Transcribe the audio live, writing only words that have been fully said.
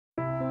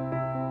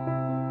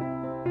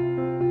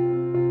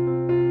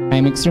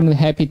I'm extremely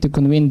happy to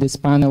convene this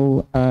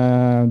panel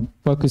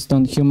focused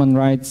on human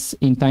rights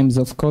in times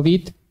of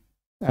COVID,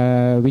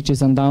 which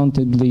is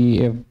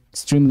undoubtedly an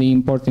extremely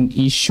important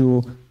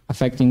issue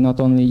affecting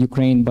not only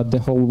Ukraine, but the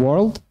whole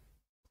world.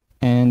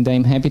 And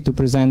I'm happy to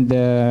present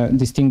the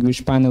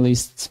distinguished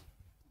panelists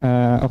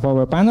of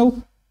our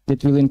panel.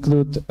 That will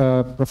include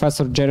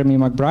Professor Jeremy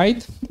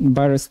McBride,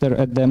 barrister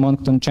at the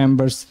Monckton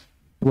Chambers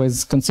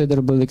with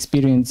considerable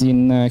experience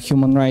in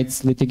human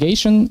rights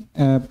litigation.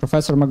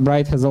 Professor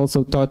McBride has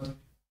also taught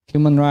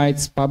human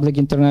rights, public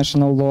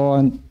international law,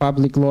 and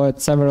public law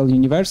at several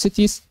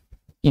universities,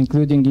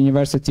 including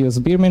University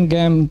of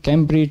Birmingham,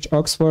 Cambridge,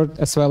 Oxford,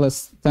 as well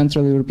as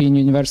Central European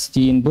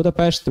University in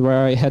Budapest,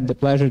 where I had the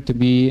pleasure to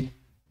be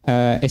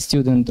a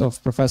student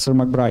of Professor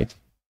McBride.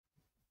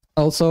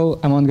 Also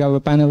among our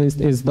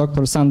panelists is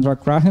Dr. Sandra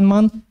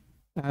Krähenmann,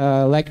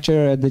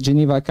 lecturer at the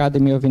Geneva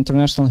Academy of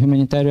International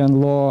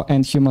Humanitarian Law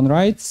and Human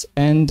Rights,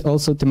 and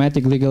also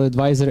thematic legal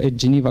advisor at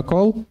Geneva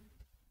Call,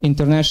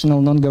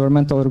 international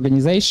non-governmental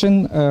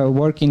organization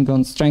working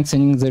on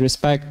strengthening the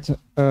respect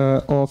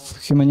of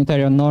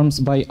humanitarian norms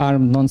by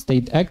armed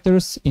non-state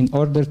actors in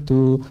order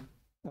to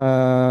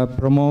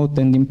promote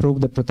and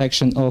improve the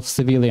protection of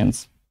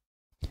civilians.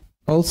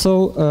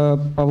 Also,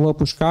 Pavlo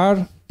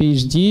Pushkar,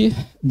 PhD,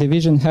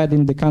 division head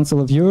in the Council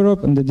of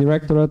Europe and the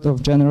Directorate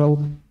of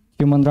General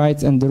Human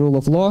Rights and the Rule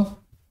of Law.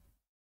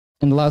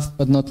 And last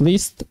but not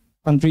least,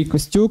 Andriy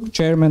Kostyuk,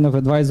 chairman of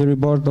advisory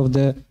board of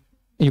the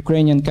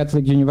Ukrainian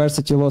Catholic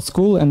University Law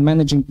School and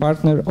managing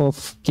partner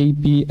of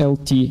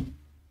KPLT.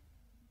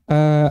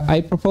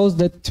 I propose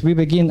that we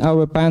begin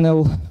our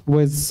panel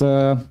with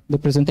the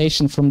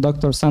presentation from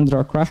Dr.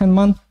 Sandra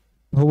Krähenmann,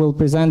 who will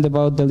present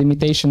about the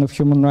limitation of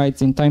human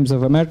rights in times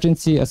of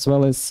emergency, as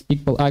well as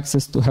equal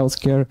access to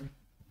healthcare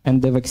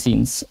and the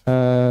vaccines.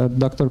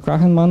 Dr.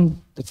 Krähenmann,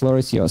 the floor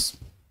is yours.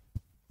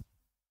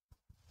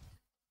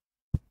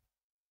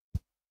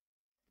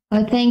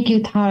 Well, thank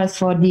you, Taras,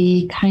 for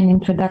the kind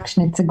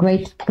introduction. It's a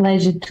great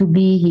pleasure to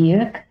be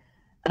here.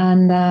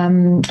 And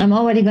I'm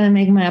already going to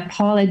make my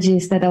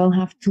apologies that I will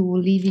have to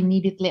leave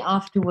immediately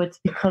afterwards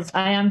because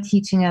I am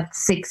teaching at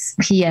 6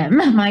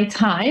 p.m. my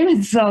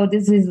time. So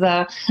this is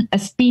a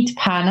speed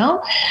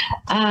panel.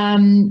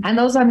 And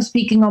also I'm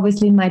speaking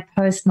obviously in my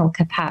personal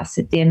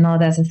capacity and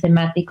not as a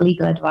thematic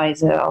legal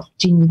advisor of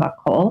Geneva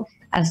Call,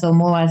 so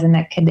more as an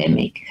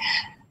academic.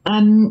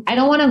 I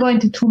don't want to go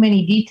into too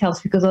many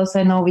details because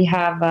also I know we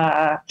have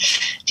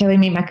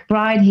Jeremy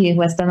McBride here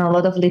who has done a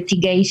lot of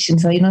litigation,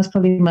 so he knows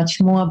probably much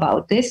more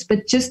about this.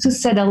 But just to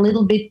set a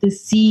little bit the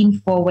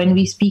scene for when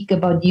we speak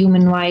about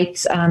human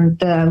rights and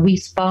the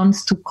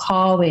response to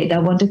COVID, I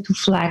wanted to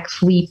flag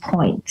 3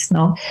 points.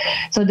 No?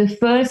 So the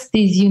first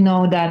is,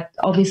 that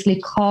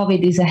obviously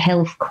COVID is a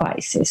health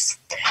crisis.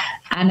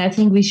 And I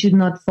think we should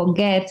not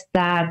forget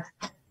that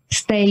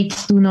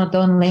states do not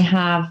only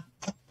have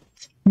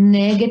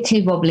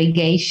negative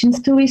obligations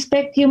to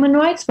respect human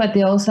rights, but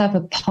they also have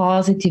a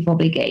positive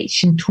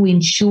obligation to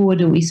ensure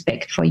the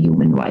respect for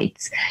human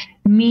rights.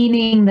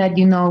 Meaning that,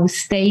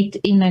 state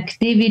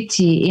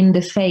inactivity in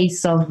the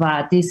face of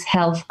this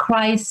health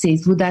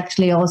crisis would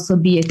actually also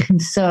be a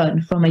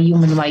concern from a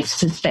human rights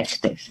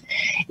perspective.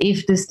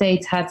 If the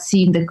states had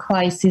seen the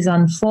crisis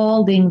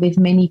unfolding with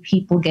many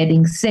people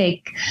getting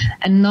sick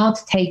and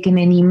not taken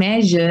any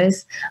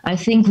measures, I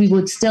think we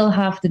would still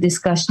have the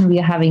discussion we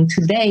are having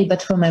today,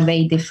 but from a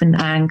very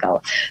different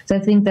angle. So I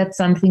think that's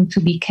something to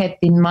be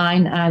kept in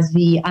mind as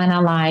we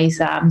analyze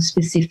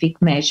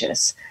specific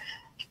measures.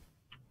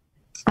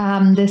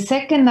 The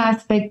second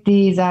aspect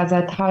is, as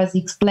Taras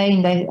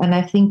explained, and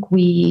I think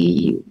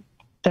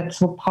that's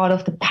what part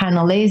of the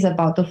panel is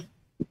about. Of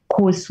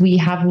course, we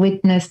have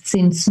witnessed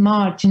since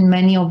March, and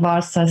many of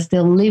us are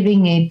still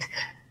living it,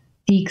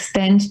 the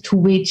extent to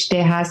which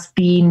there has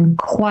been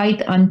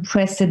quite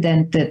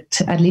unprecedented,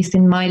 at least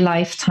in my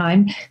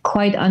lifetime,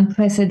 quite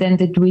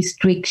unprecedented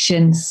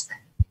restrictions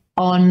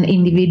on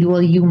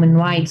individual human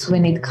rights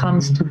when it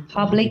comes to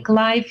public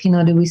life,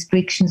 the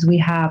restrictions we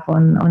have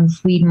on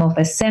freedom of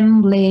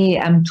assembly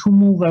and to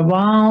move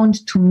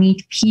around, to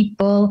meet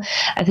people.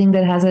 I think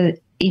that has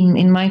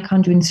in my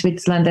country, in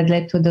Switzerland, that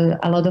led to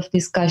a lot of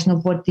discussion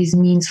of what this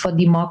means for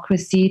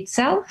democracy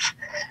itself,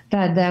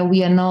 that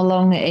we are no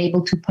longer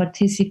able to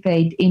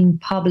participate in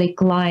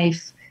public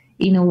life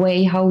in a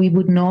way how we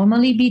would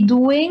normally be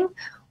doing,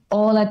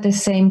 all at the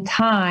same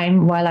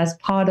time, while as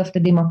part of the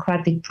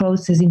democratic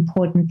process,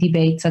 important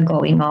debates are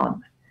going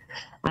on.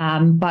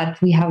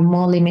 But we have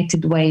more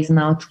limited ways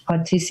now to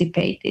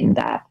participate in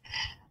that.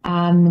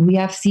 We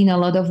have seen a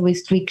lot of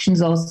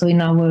restrictions also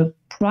in our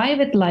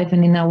private life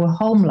and in our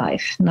home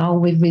life now,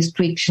 with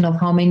restriction of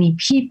how many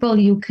people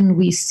you can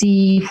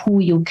receive, who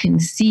you can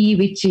see,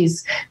 which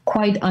is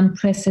quite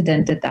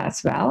unprecedented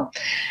as well.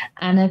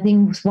 And I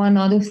think one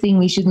other thing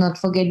we should not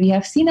forget, we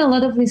have seen a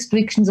lot of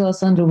restrictions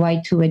also on the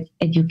right to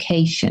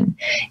education,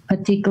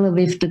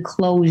 particularly with the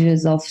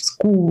closures of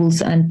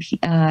schools and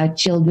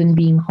children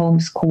being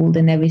homeschooled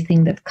and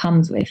everything that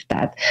comes with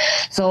that.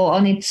 So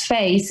on its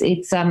face,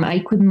 it's I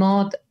could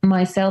not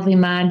myself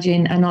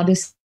imagine another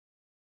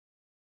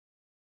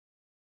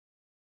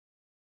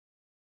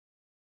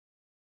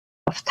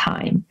of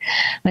time.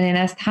 And then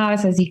as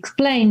Taras has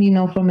explained,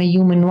 from a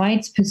human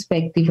rights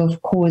perspective,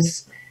 of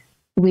course,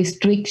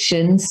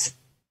 restrictions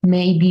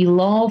may be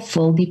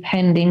lawful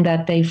depending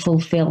that they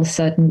fulfill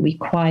certain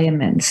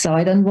requirements. So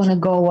I don't want to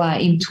go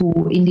into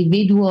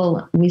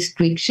individual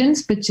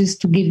restrictions, but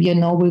just to give you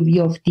an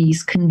overview of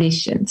these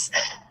conditions.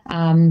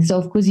 So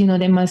of course,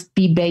 they must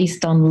be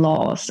based on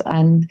laws.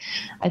 And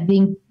I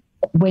think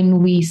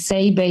when we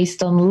say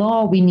based on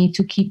law, we need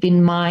to keep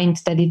in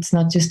mind that it's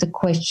not just a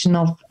question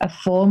of a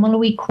formal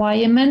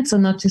requirement, so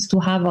not just to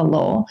have a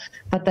law,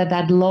 but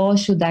that law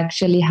should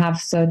actually have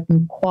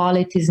certain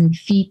qualities and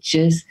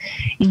features,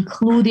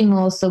 including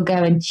also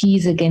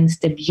guarantees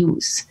against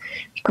abuse.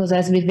 Because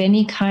as with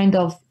any kind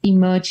of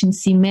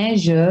emergency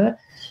measure,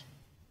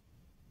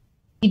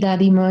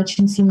 that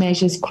emergency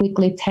measures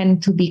quickly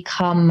tend to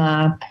become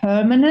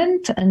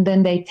permanent, and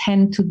then they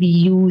tend to be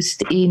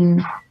used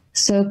in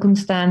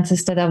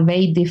circumstances that are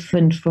very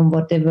different from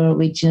what they were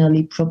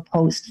originally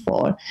proposed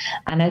for.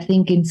 And I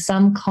think in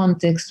some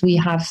contexts, we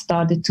have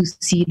started to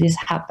see this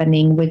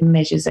happening with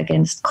measures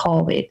against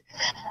COVID.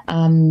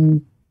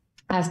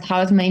 As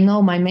Taras may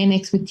know, my main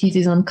expertise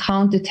is on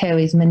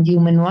counterterrorism and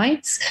human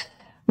rights,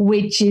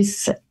 which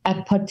is a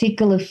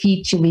particular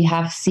feature we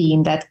have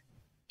seen, that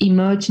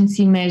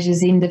emergency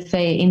measures in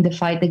the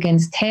fight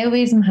against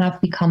terrorism have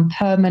become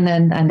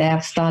permanent, and they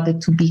have started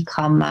to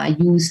become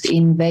used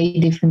in very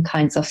different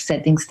kinds of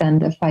settings than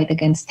the fight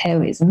against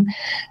terrorism.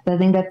 So I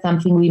think that's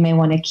something we may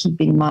want to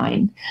keep in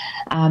mind.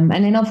 And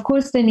then, of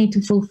course, they need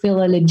to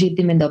fulfill a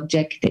legitimate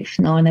objective.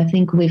 And I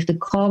think with the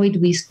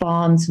COVID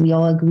response, we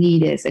all agree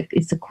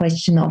it's a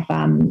question of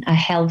a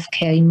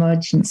healthcare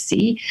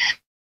emergency.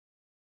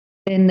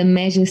 Then the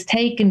measures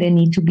taken, they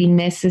need to be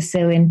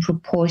necessary and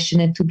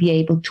proportionate to be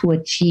able to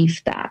achieve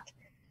that.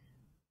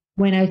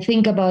 When I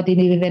think about it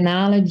with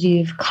analogy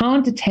of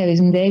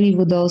counterterrorism, there we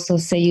would also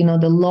say,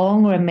 the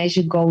longer a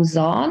measure goes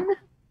on,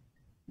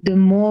 the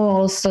more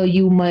also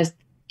you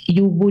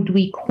would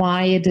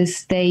require the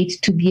state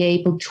to be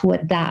able to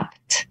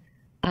adapt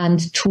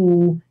and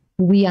to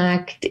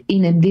react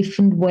in a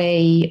different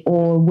way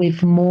or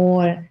with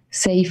more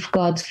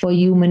safeguards for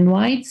human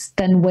rights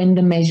than when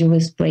the measure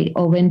was break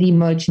or when the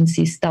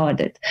emergency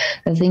started.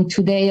 I think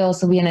today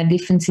also we're in a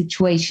different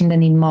situation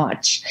than in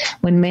March,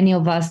 when many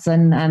of us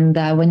and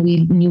when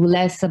we knew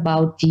less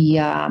about the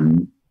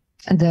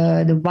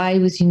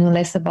virus,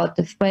 less about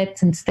the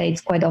threats, and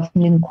states quite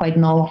often didn't quite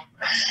know,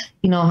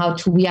 how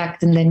to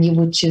react, and then you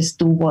would just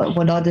do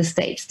what other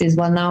states did.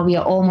 Well, now we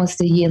are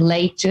almost a year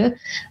later,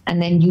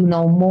 and then you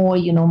know more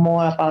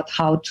about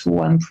how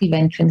to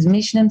prevent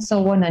transmission and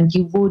so on, and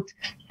you would,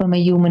 from a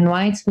human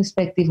rights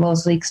perspective,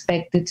 also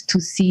expected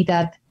to see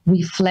that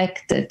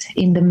reflected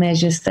in the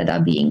measures that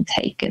are being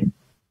taken.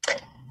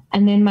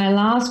 And then my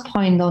last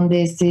point on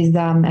this is,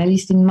 at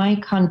least in my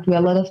country,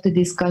 a lot of the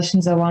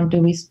discussions around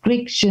the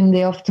restriction,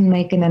 they often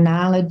make an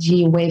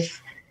analogy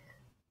with,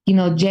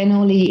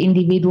 generally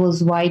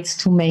individuals' rights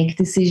to make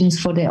decisions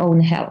for their own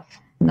health.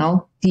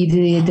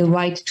 The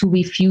right to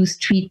refuse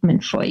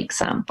treatment, for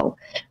example.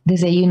 They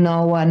say,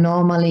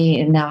 normally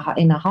in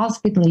a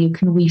hospital, you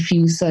can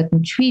refuse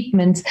certain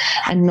treatments,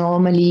 and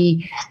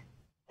normally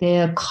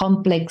there are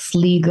complex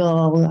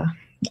legal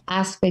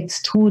aspects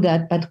to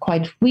that, but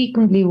quite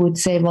frequently would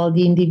say, well,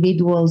 the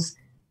individual's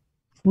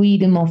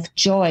freedom of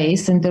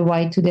choice and the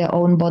right to their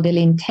own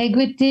bodily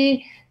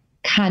integrity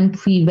can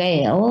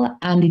prevail,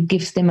 and it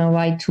gives them a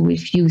right to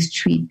refuse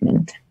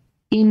treatment.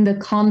 In the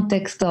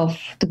context of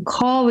the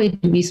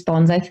COVID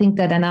response, I think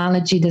that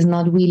analogy does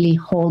not really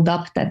hold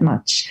up that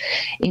much,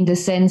 in the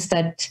sense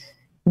that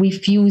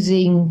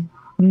refusing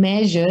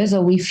measures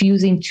or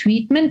refusing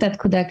treatment that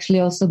could actually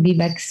also be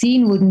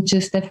vaccine wouldn't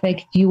just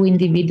affect you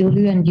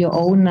individually and your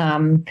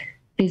own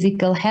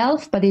physical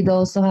health, but it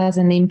also has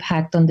an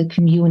impact on the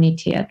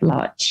community at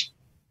large.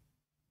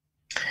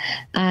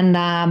 And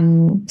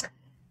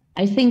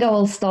I think I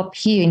will stop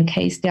here in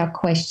case there are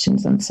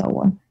questions and so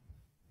on.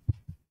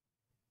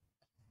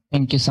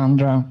 Thank you,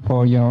 Sandra,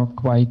 for your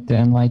quite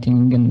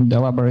enlightening and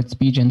elaborate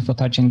speech and for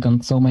touching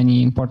on so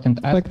many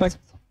important aspects.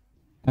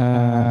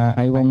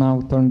 I will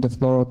now turn the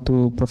floor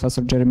to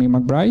Professor Jeremy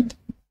McBride,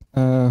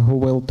 who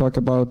will talk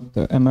about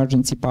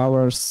emergency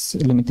powers,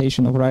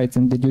 limitation of rights,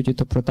 and the duty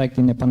to protect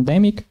in a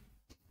pandemic,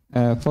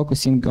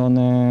 focusing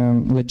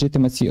on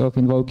legitimacy of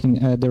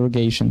invoking a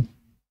derogation.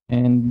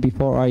 And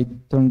before I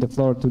turn the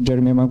floor to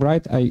Jeremy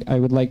McBride, I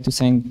would like to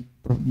thank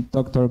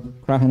Dr.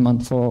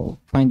 Krähenmann for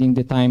finding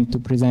the time to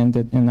present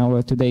it in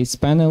our today's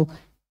panel.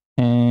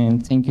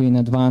 And thank you in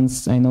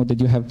advance. I know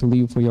that you have to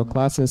leave for your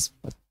classes,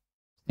 but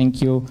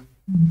thank you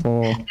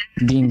for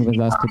being with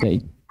us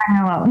today.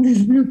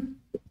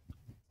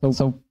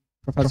 So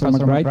Professor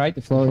McBride,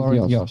 the floor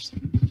is yours.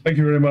 Thank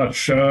you very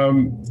much.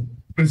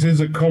 This is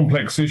a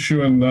complex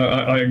issue, and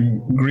I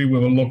agree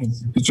with a lot of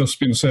what's just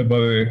been said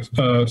by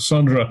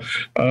Sandra.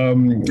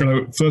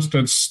 First,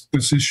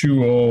 this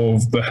issue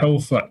of the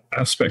health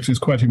aspect is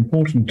quite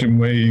important in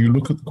where you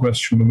look at the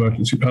question of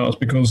emergency powers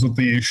because of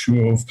the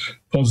issue of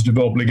positive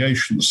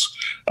obligations.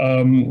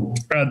 And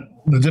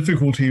the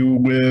difficulty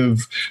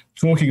with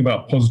talking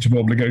about positive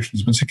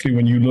obligations, particularly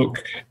when you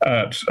look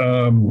at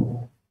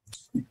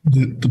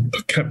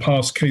the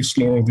past case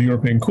law of the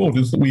European Court,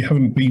 is that we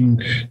haven't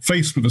been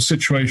faced with a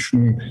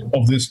situation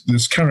of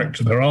this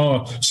character. There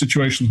are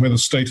situations where the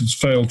state has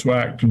failed to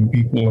act and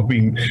people have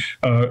been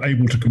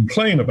able to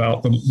complain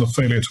about the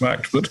failure to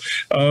act, but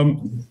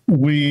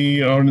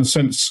we are in a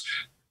sense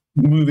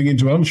moving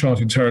into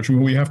uncharted territory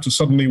where we have to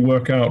suddenly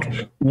work out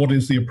what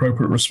is the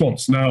appropriate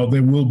response. Now,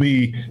 there will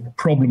be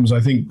problems, I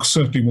think,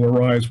 certainly will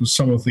arise with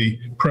some of the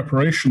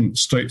preparation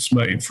states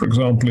made. For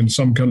example, in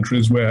some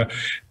countries where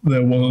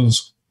there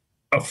was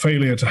a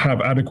failure to have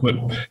adequate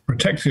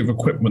protective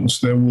equipment,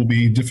 there will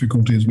be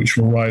difficulties which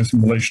will arise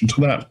in relation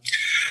to that.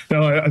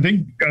 Now, I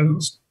think,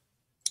 as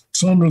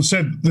Sandra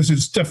said, this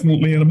is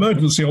definitely an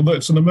emergency, although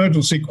it's an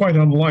emergency quite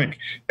unlike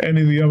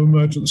any of the other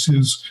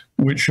emergencies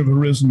which have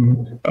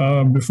arisen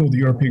before the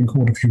European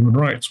Court of Human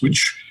Rights,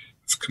 which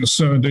have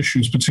concerned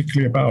issues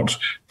particularly about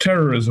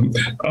terrorism.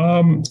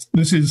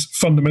 This is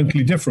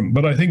fundamentally different,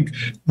 but I think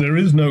there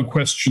is no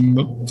question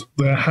that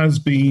there has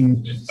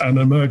been an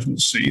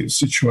emergency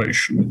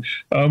situation.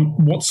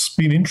 What's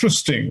been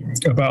interesting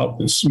about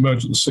this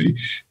emergency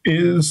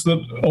is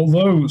that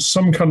although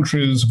some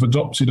countries have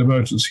adopted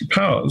emergency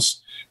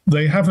powers,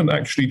 they haven't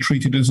actually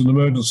treated it as an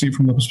emergency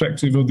from the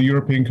perspective of the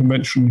European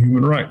Convention on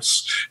Human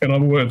Rights. In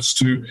other words,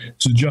 to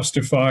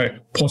justify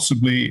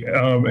possibly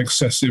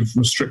excessive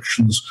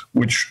restrictions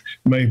which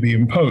may be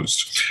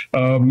imposed.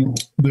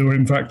 There were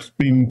in fact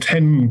been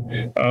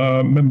 10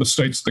 member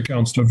states of the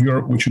Council of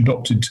Europe which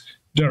adopted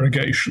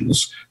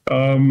derogations,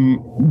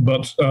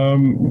 but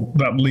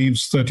that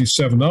leaves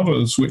 37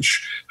 others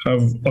which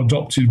have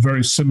adopted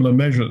very similar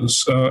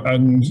measures,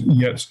 and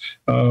yet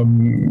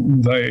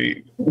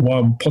they,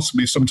 while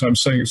possibly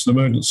sometimes saying it's an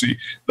emergency,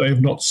 they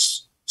have not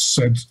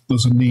said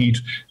there's a need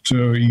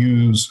to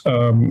use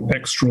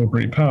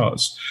extraordinary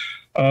powers.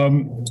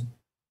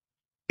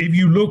 If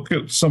you look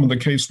at some of the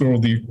case law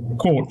of the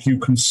court, you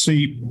can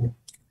see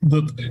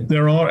that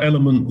there are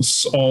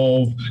elements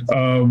of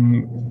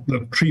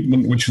the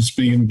treatment which is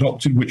being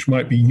adopted which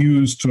might be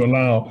used to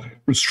allow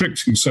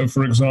restricting. So,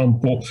 for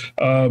example,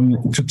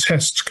 to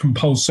test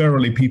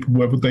compulsorily people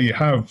whether they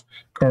have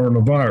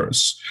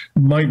coronavirus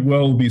might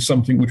well be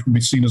something which would be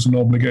seen as an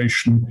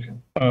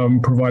obligation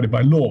provided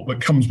by law,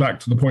 but comes back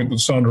to the point that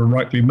Sandra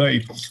rightly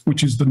made,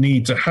 which is the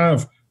need to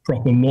have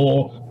proper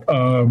law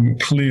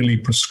clearly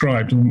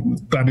prescribed. And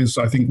that is,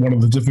 I think, one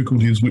of the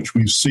difficulties which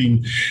we've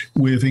seen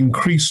with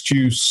increased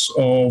use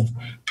of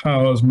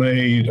powers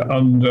made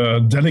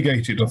under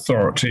delegated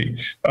authority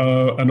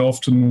and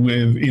often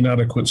with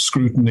inadequate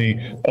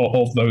scrutiny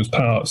of those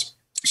powers.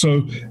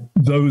 So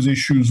those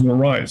issues will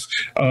arise.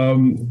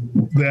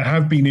 There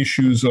have been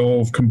issues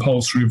of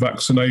compulsory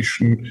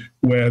vaccination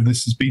where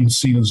this has been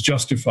seen as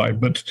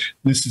justified, but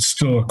this is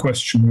still a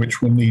question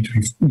which will need to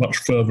be much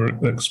further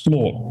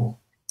explored.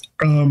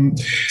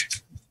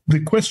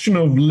 The question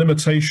of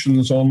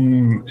limitations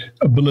on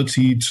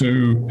ability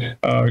to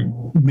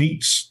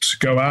meet, to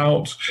go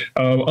out,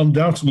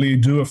 undoubtedly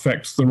do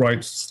affect the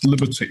rights to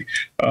liberty.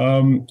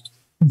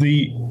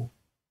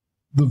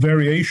 The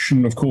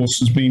variation, of course,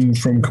 has been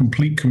from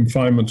complete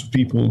confinement of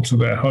people to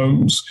their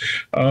homes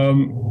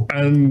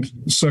and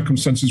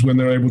circumstances when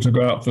they're able to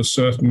go out for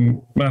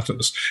certain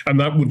matters. And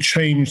that would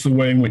change the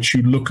way in which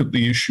you look at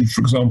the issue,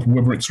 for example,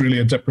 whether it's really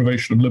a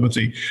deprivation of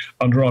liberty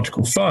under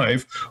Article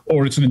 5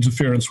 or it's an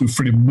interference with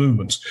freedom of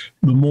movement.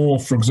 The more,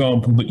 for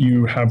example, that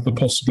you have the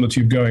possibility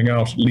of going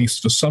out at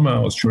least for some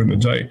hours during the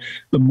day,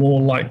 the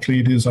more likely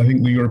it is, I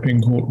think, the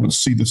European Court would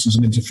see this as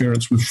an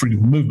interference with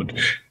freedom of movement.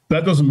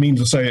 That doesn't mean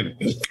to say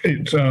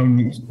it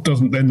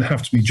doesn't then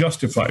have to be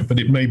justified, but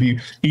it may be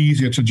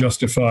easier to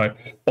justify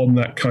on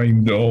that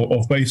kind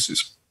of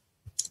basis.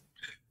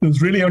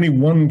 There's really only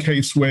one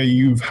case where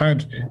you've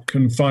had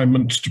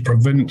confinement to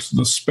prevent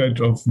the spread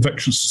of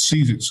infectious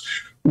diseases,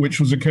 which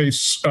was a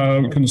case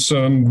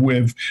concerned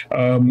with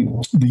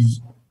the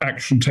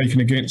action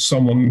taken against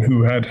someone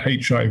who had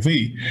HIV.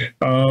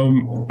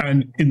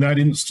 And in that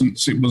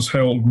instance, it was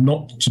held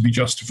not to be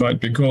justified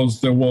because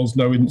there was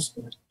no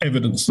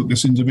evidence that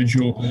this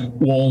individual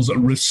was at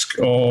risk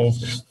of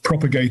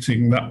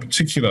propagating that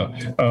particular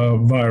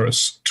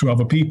virus to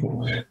other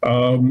people.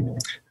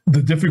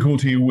 The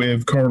difficulty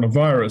with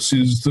coronavirus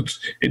is that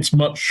it's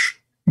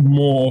much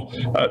more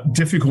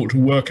difficult to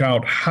work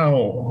out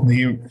how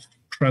the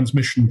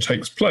transmission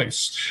takes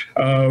place.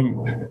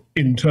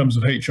 In terms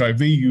of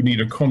HIV, you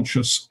need a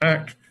conscious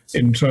act.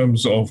 In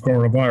terms of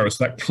coronavirus,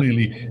 that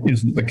clearly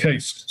isn't the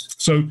case.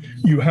 So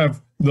you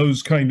have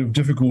those kind of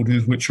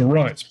difficulties which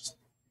arise.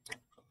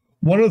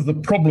 One of the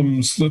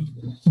problems that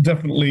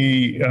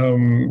definitely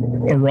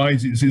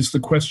arises is the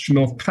question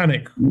of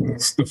panic,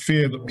 the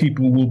fear that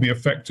people will be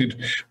affected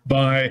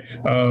by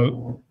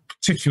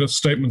particular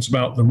statements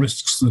about the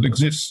risks that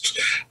exist.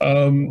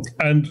 And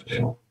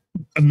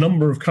a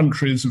number of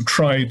countries have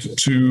tried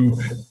to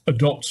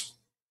adopt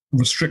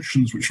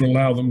restrictions which will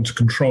allow them to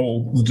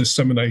control the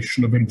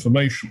dissemination of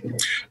information.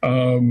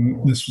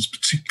 This was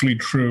particularly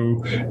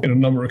true in a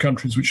number of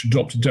countries which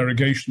adopted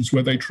derogations,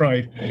 where they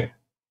tried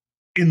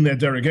in their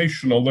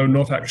derogation, although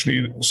not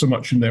actually so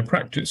much in their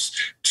practice,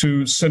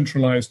 to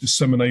centralize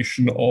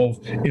dissemination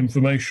of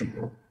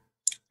information.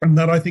 And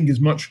that, I think,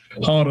 is much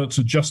harder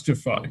to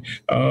justify.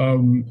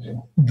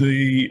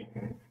 The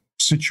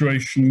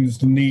situation is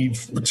the need,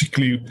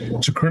 particularly,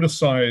 to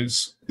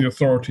criticize the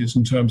authorities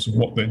in terms of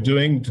what they're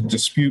doing, to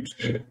dispute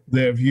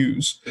their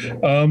views.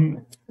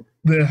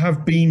 There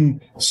have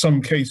been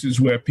some cases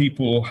where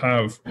people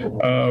have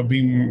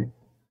been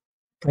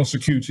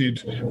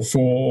prosecuted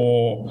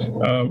for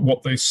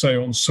what they say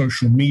on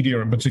social media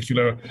in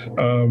particular.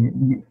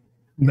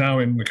 Now,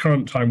 in the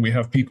current time, we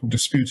have people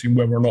disputing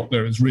whether or not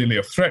there is really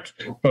a threat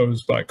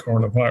posed by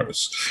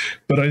coronavirus.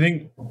 But I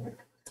think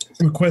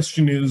the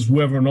question is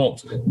whether or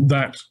not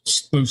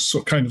those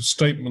kind of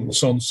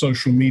statements on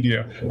social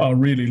media are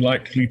really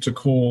likely to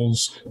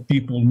cause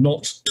people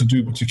not to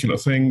do particular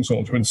things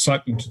or to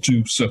incite them to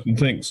do certain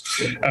things.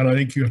 And I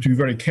think you have to be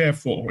very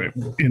careful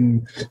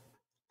in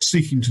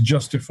seeking to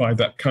justify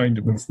that kind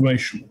of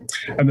information.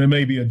 And there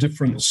may be a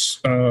difference,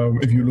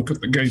 if you look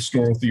at the case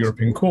law of the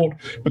European Court,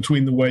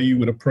 between the way you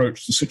would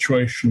approach the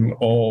situation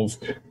of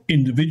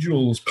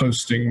individuals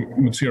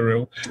posting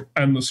material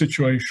and the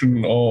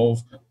situation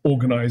of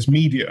organized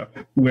media,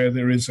 where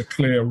there is a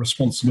clear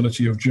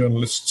responsibility of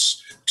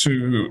journalists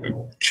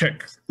to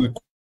check the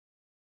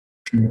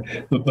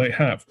that they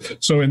have.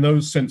 So in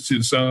those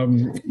senses,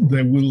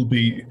 there will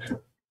be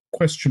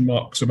question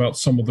marks about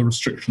some of the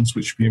restrictions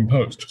which be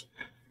imposed.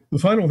 The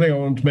final thing I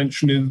want to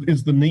mention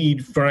is the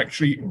need for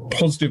actually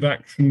positive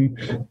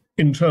action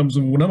in terms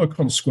of another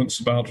consequence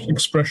about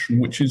expression,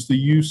 which is the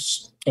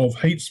use of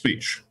hate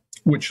speech,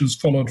 which has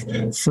followed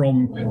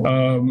from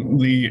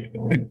the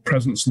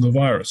presence of the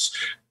virus.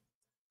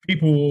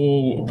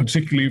 People,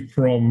 particularly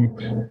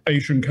from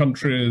Asian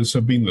countries,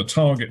 have been the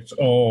target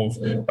of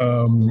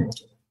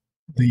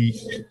the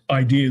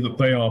idea that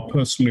they are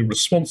personally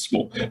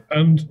responsible.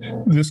 And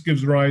this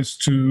gives rise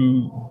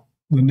to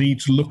the need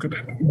to look at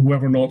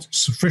whether or not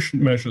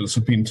sufficient measures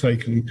have been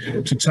taken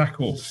to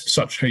tackle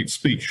such hate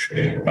speech.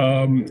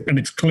 And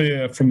it's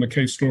clear from the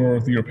case law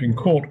of the European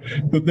Court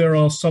that there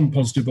are some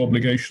positive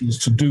obligations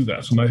to do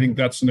that. And I think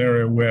that's an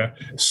area where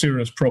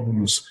serious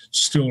problems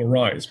still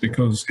arise,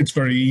 because it's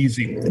very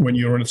easy when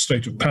you're in a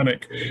state of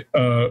panic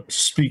to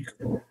speak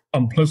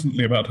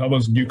unpleasantly about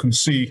others. And you can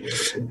see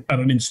at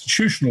an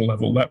institutional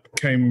level that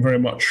became very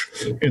much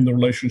in the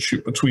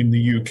relationship between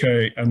the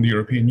UK and the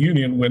European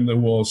Union when there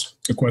was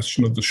a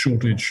question of the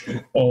shortage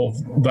of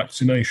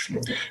vaccination.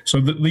 So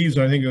these,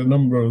 I think, are a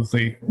number of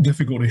the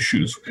difficult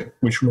issues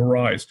which will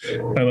arise.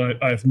 And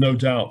I have no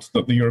doubt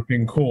that the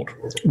European Court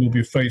will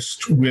be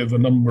faced with a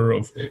number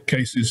of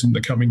cases in the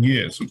coming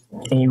years.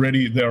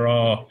 Already there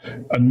are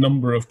a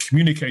number of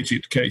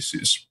communicated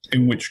cases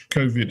in which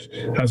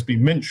COVID has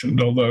been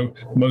mentioned, although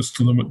most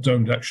of them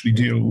don't actually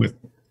deal with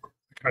the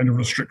kind of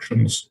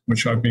restrictions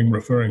which I've been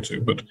referring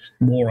to, but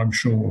more, I'm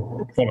sure,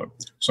 will follow.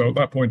 So at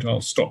that point, I'll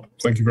stop.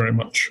 Thank you very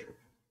much.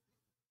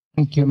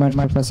 Thank you very much,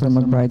 Professor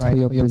McBride, for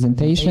your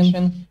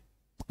presentation.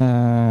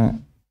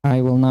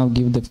 I will now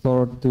give the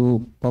floor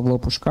to Pavlo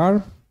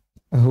Pushkar,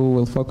 who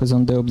will focus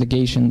on the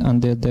obligation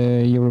under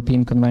the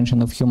European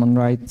Convention of Human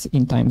Rights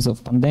in times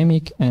of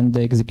pandemic and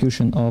the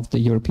execution of the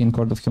European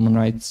Court of Human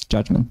Rights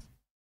judgment.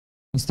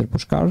 Mr.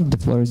 Pushkar, the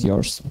floor is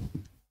yours.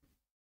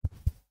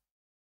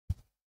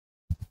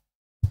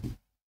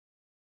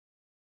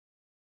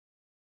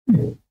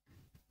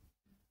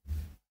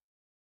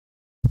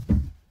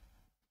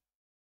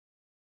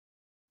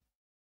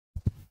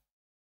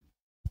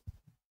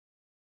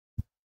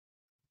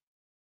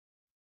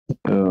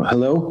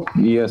 Hello.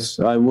 Yes,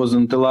 I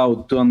wasn't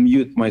allowed to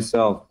unmute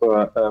myself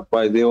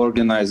by the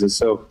organizer.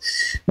 So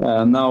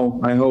now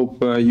I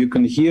hope you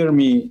can hear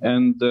me.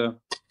 And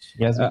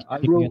yes,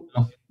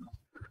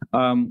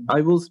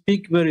 I will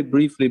speak very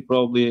briefly,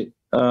 probably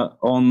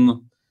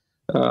on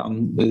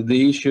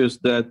the issues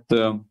that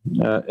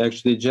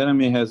actually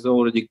Jeremy has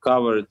already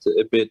covered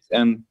a bit,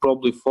 and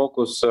probably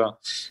focus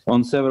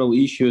on several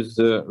issues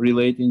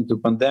relating to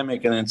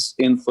pandemic and its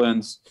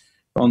influence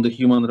on the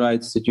human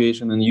rights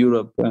situation in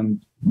Europe,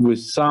 and with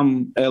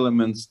some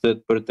elements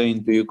that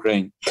pertain to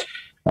Ukraine.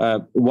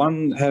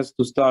 One has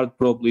to start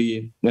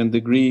probably and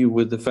agree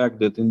with the fact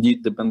that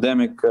indeed the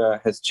pandemic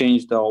has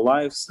changed our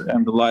lives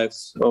and the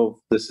lives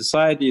of the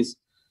societies,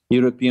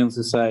 European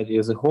society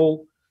as a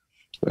whole.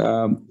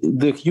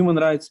 The human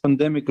rights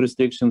pandemic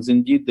restrictions,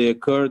 indeed, they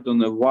occurred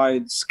on a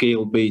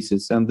wide-scale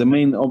basis, and the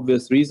main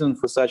obvious reason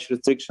for such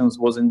restrictions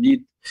was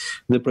indeed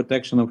the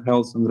protection of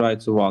health and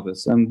rights of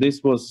others. And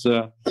this was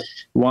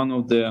one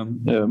of the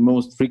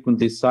most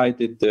frequently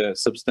cited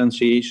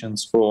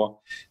substantiations for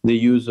the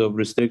use of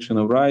restriction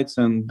of rights,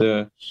 and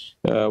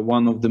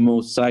one of the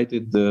most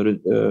cited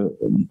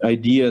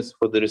ideas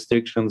for the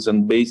restrictions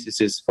and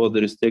bases for the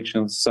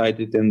restrictions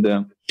cited in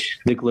the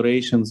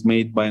declarations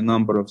made by a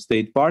number of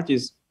state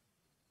parties.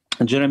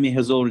 Jeremy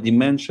has already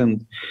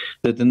mentioned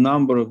that a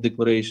number of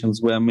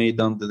declarations were made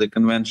under the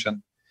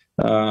convention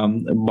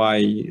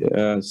by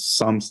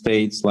some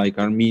states like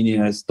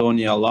Armenia,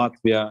 Estonia,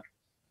 Latvia,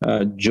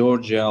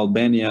 Georgia,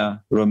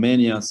 Albania,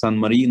 Romania, San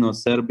Marino,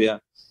 Serbia.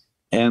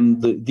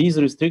 And these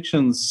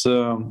restrictions,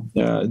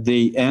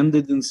 they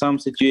ended in some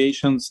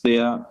situations.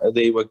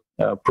 They were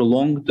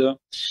prolonged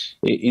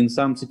in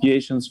some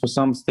situations for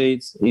some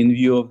states in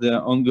view of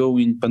the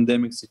ongoing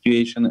pandemic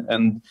situation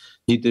and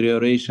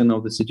deterioration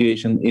of the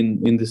situation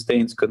in the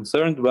states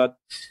concerned. But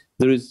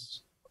there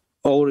is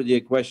already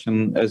a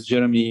question, as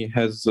Jeremy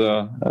has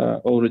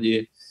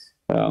already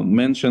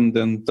mentioned,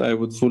 and I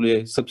would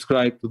fully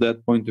subscribe to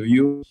that point of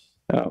view.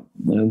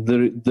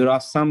 There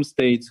are some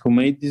states who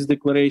made these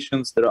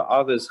declarations, there are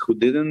others who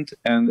didn't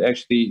and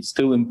actually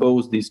still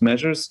impose these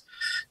measures.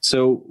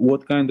 So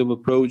what kind of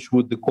approach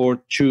would the court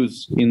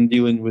choose in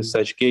dealing with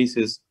such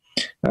cases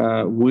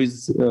with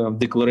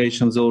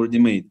declarations already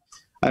made?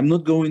 I'm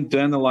not going to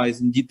analyze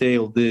in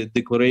detail the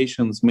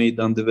declarations made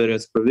under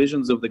various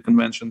provisions of the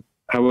convention.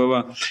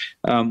 However,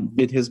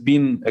 it has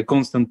been a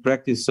constant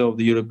practice of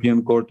the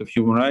European Court of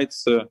Human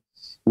Rights,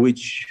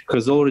 which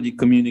has already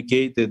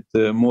communicated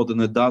more than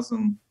a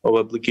dozen of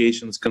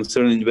applications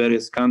concerning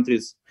various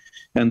countries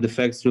and the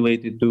facts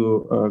related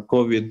to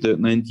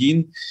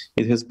COVID-19.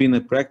 It has been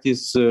a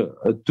practice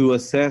to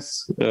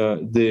assess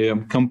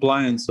the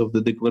compliance of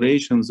the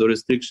declarations or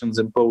restrictions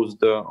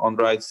imposed on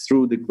rights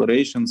through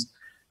declarations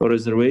or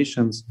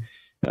reservations,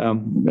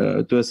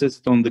 to assess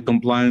it on the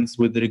compliance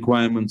with the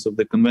requirements of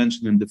the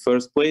convention in the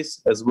first place,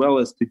 as well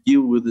as to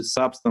deal with the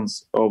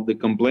substance of the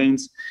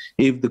complaints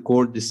if the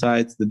court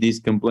decides that these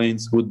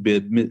complaints would be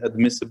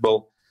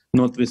admissible,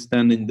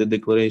 notwithstanding the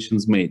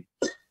declarations made.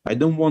 I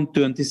don't want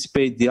to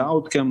anticipate the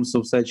outcomes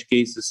of such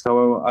cases.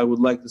 However, I would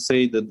like to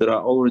say that there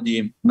are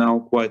already now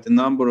quite a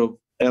number of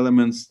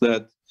elements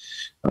that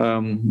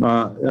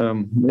are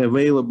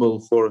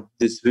available for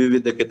this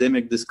vivid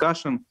academic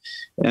discussion,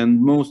 and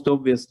most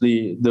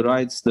obviously the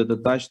rights that are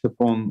touched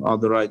upon are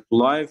the right to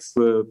life,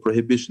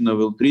 prohibition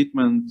of ill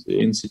treatment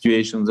in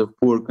situations of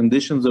poor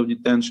conditions of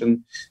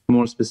detention,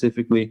 more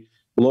specifically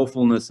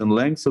lawfulness and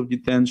length of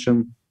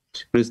detention,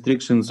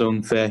 restrictions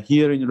on fair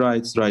hearing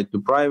rights, right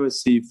to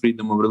privacy,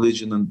 freedom of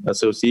religion and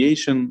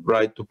association,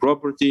 right to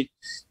property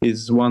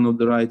is one of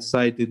the rights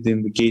cited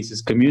in the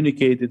cases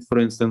communicated, for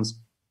instance.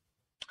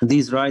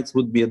 These rights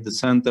would be at the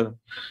center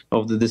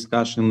of the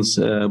discussions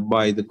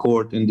by the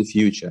court in the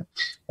future.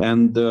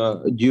 And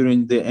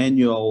during the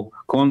annual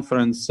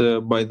conference,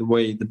 by the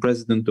way, the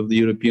president of the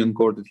European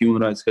Court of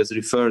Human Rights has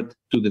referred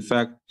to the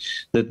fact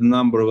that a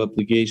number of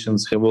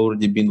applications have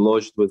already been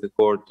lodged with the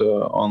court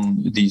on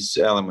these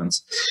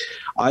elements.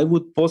 I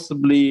would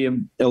possibly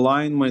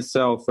align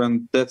myself,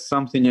 and that's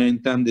something I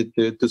intended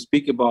to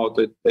speak about.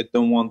 I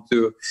don't want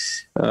to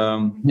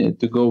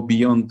go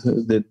beyond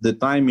the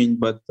timing,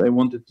 but I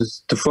wanted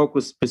to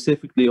focus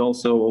specifically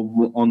also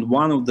on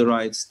one of the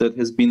rights that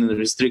has been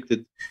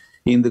restricted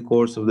in the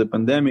course of the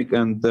pandemic.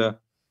 And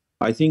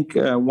I think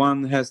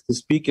one has to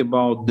speak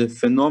about the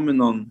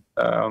phenomenon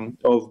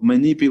of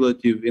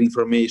manipulative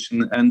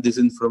information and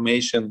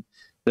disinformation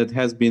that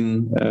has been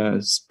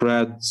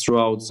spread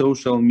throughout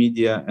social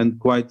media, and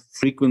quite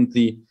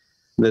frequently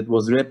that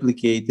was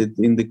replicated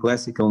in the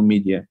classical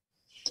media.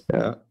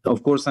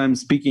 Of course, I'm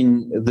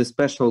speaking the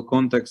special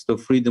context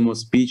of freedom of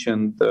speech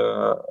and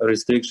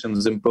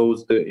restrictions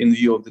imposed in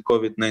view of the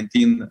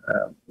COVID-19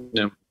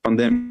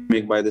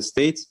 pandemic by the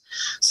states.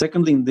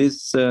 Secondly, in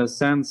this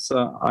sense,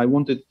 I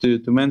wanted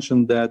to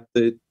mention that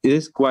it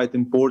is quite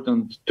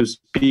important to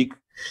speak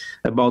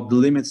about the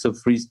limits of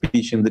free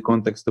speech in the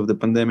context of the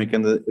pandemic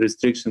and the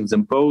restrictions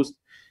imposed.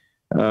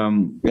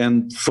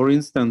 And for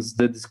instance,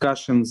 the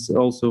discussions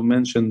also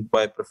mentioned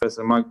by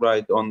Professor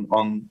McBride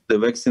on the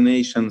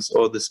vaccinations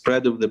or the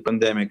spread of the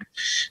pandemic,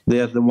 they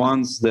are the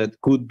ones that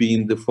could be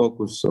in the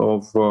focus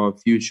of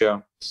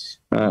future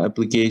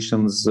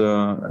applications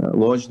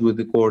lodged with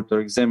the court or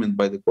examined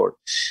by the court.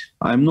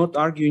 I'm not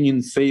arguing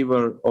in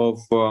favor of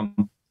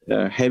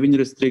having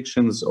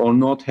restrictions or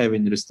not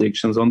having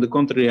restrictions. On the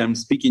contrary, I'm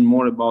speaking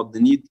more about the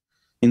need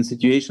in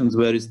situations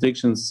where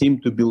restrictions seem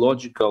to be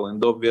logical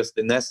and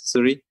obviously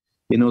necessary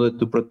in order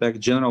to protect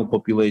general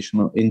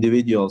population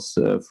individuals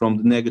from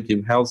the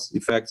negative health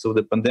effects of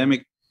the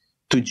pandemic,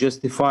 to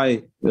justify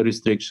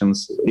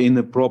restrictions in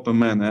a proper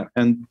manner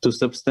and to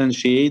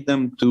substantiate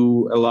them,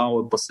 to allow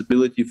a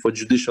possibility for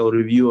judicial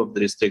review of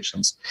the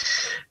restrictions.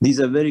 These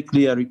are very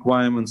clear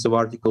requirements of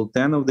Article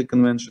 10 of the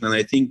Convention, and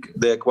I think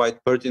they are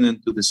quite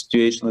pertinent to the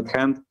situation at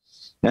hand.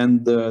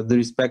 and the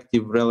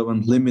respective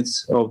relevant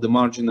limits of the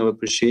margin of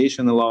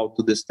appreciation allowed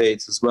to the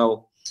states, as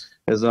well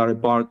as are a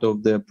part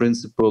of the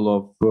principle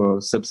of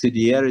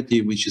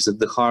subsidiarity, which is at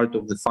the heart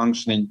of the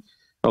functioning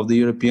of the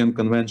European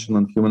Convention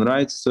on Human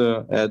Rights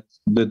at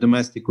the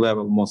domestic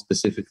level, more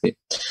specifically.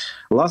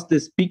 Lastly,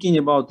 speaking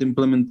about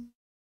implementation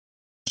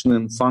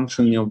and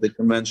functioning of the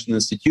Convention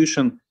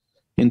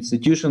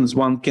institutions,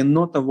 one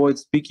cannot avoid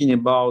speaking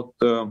about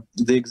the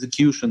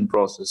execution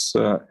process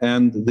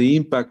and the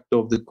impact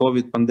of the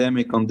COVID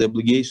pandemic on the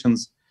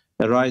obligations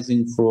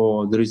arising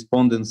for the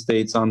respondent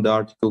states under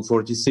Article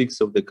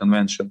 46 of the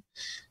Convention.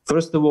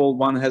 First of all,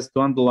 one has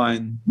to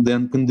underline the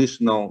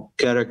unconditional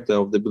character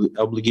of the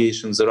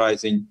obligations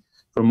arising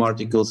from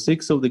Article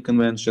 6 of the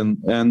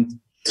Convention and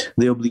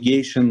the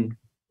obligation,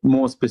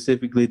 more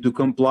specifically, to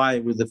comply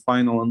with the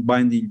final and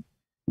binding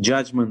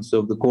judgments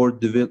of the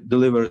court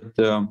delivered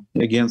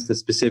against a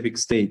specific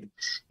state.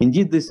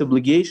 Indeed, this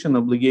obligation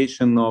of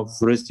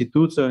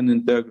restitutio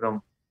in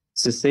integrum,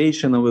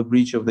 cessation of a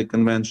breach of the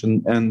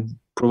Convention, and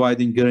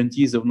providing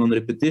guarantees of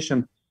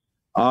non-repetition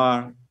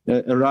are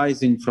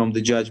arising from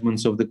the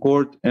judgments of the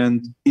court,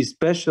 and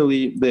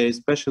they're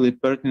especially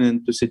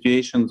pertinent to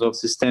situations of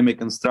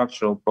systemic and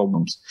structural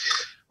problems.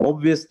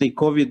 Obviously,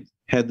 COVID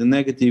had a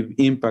negative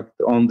impact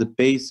on the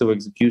pace of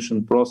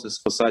execution process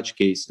for such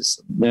cases.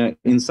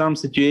 In some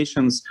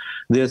situations,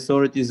 the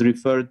authorities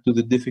referred to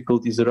the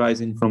difficulties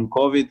arising from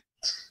COVID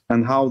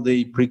and how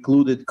they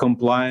precluded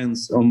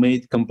compliance or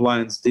made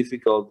compliance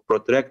difficult,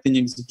 protracting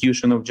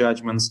execution of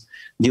judgments,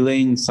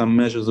 delaying some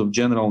measures of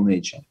general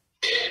nature.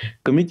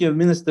 Committee of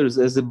Ministers,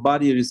 as a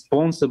body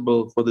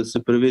responsible for the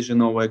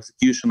supervision of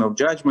execution of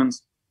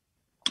judgments,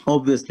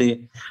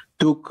 obviously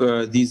took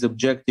these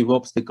objective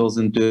obstacles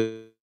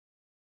into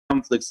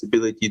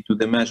flexibility to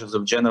the measures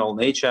of general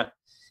nature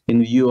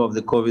in view of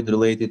the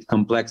COVID-related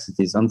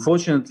complexities.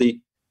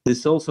 Unfortunately,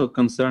 this also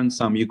concerns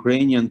some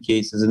Ukrainian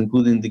cases,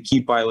 including the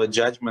key pilot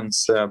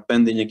judgments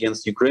pending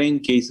against Ukraine,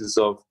 cases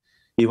of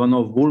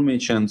Ivanov,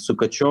 Burmich, and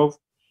Sukachov,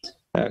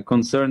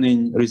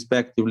 concerning,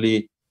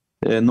 respectively,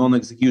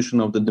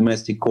 non-execution of the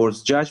domestic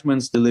court's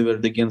judgments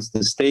delivered against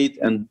the state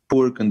and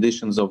poor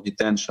conditions of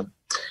detention.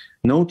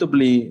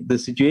 Notably, the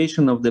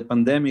situation of the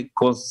pandemic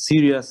caused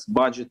serious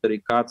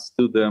budgetary cuts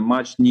to the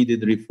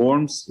much-needed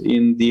reforms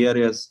in the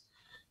areas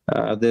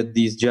that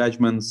these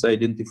judgments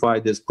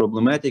identified as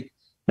problematic,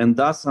 and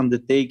thus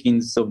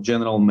undertakings of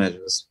general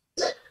measures.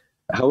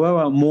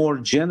 However, more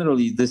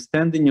generally, the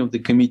standing of the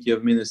Committee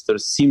of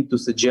Ministers seemed to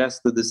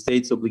suggest that the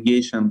state's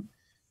obligation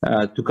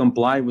to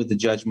comply with the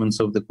judgments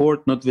of the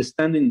court,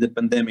 notwithstanding the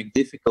pandemic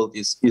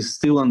difficulties, is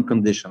still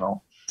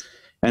unconditional.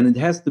 And it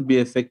has to be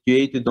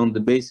effectuated on the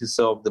basis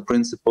of the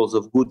principles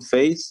of good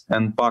faith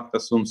and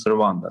pacta sunt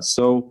servanda.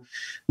 So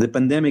the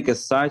pandemic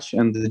as such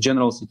and the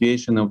general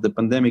situation of the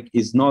pandemic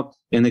is not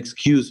an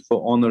excuse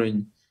for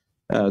honoring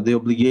the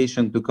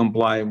obligation to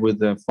comply with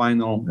the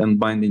final and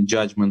binding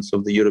judgments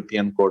of the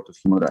European Court of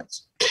Human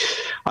Rights.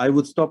 I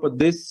would stop at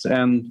this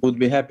and would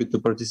be happy to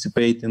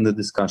participate in the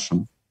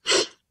discussion.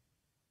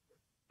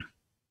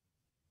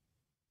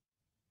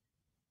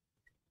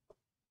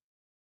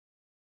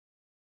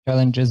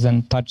 Challenges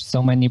and touch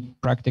so many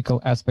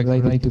practical aspects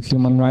related to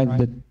human rights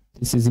that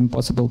this is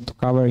impossible to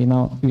cover in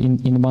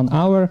 1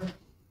 hour.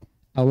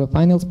 Our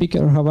final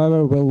speaker,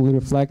 however, will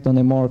reflect on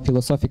a more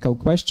philosophical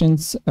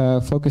questions,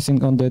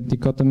 focusing on the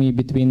dichotomy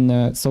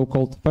between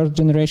so-called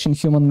first-generation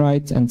human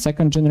rights and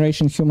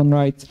second-generation human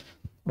rights,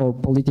 or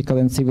political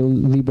and civil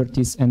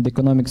liberties and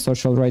economic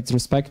social rights,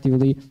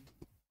 respectively,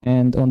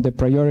 and on the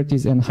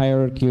priorities and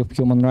hierarchy of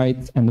human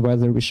rights and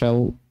whether we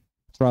shall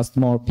trust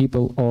more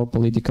people or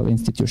political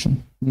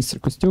institution. Mr.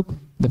 Kostyuk,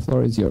 the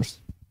floor is yours.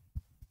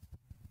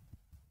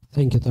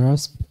 Thank you,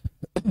 Taras.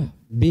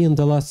 Being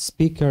the last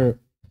speaker,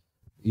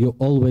 you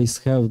always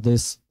have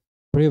this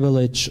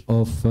privilege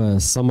of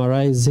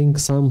summarizing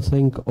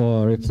something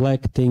or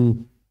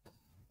reflecting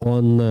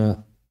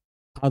on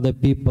other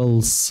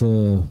people's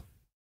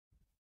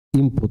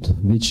input,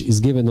 which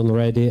is given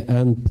already.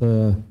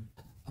 And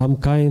I'm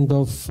kind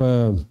of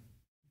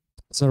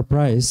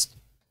surprised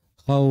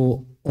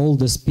how all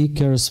the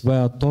speakers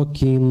were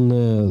talking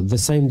the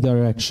same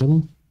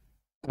direction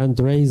and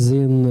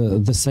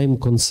raising the same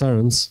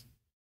concerns.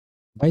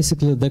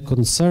 Basically, the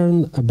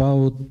concern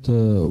about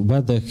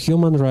whether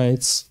human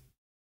rights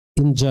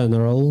in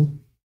general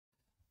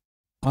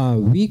are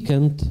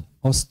weakened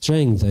or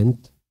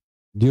strengthened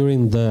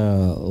during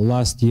the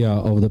last year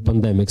of the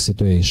pandemic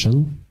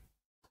situation.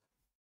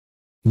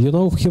 You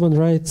know, human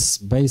rights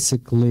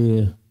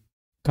basically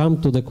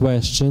come to the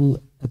question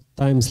at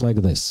times like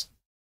this.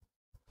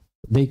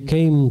 They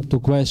came to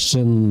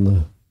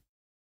question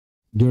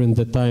during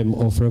the time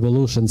of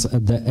revolutions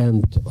at the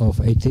end of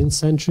 18th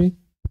century,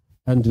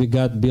 and we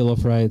got Bill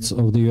of Rights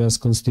of the US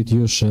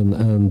Constitution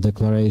and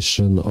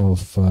Declaration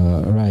of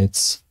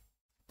Rights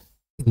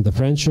in the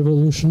French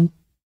Revolution.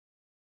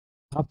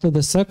 After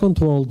the Second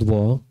World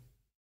War,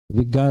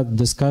 we got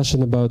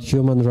discussion about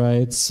human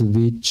rights,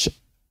 which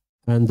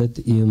ended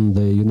in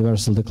the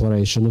Universal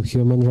Declaration of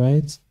Human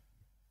Rights.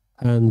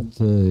 and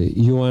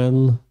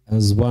UN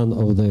as one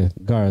of the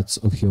guards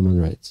of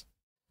human rights.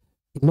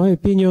 In my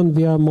opinion,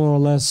 we are more or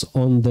less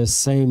on the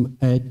same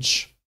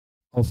edge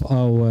of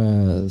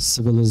our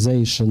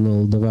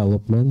civilizational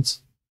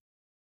developments.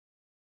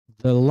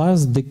 The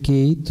last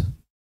decade,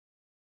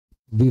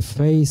 we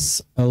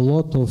face a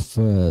lot of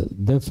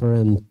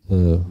different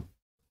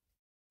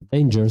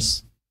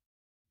dangers,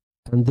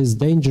 and these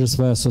dangers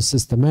were so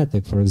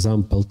systematic, for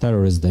example,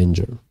 terrorist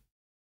danger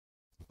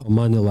or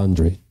money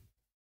laundering,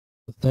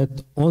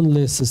 that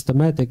only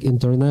systematic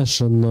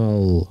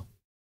international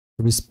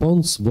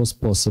response was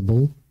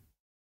possible,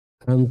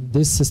 and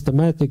this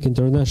systematic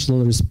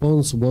international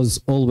response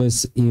was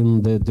always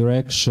in the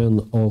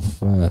direction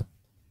of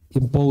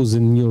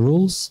imposing new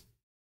rules,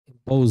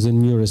 imposing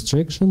new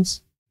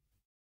restrictions.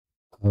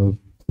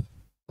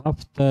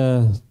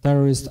 After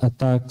terrorist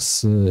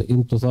attacks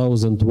in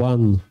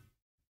 2001,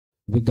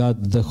 we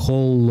got the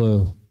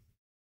whole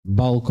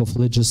bulk of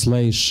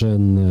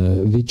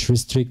legislation which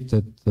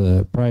restricted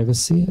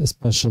privacy,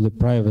 especially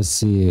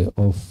privacy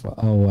of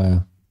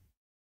our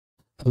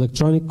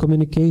electronic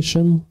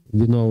communication.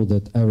 We know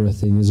that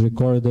everything is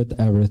recorded,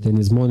 everything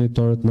is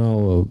monitored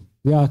now.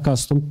 We are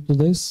accustomed to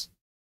this.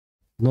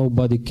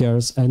 Nobody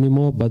cares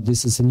anymore, but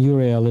this is a new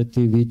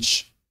reality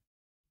which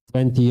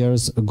 20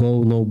 years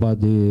ago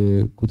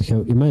nobody could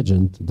have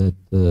imagined, that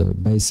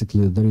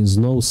basically there is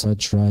no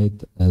such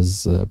right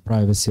as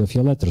privacy of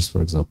your letters,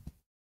 for example.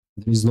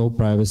 There is no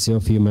privacy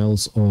of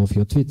emails or of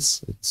your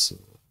tweets.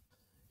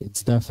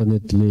 It's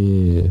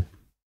definitely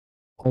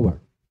over.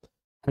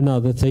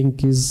 Another thing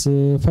is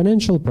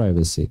financial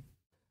privacy.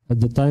 At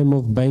the time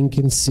of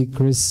banking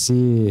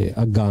secrecy,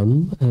 a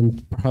gun,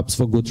 and perhaps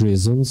for good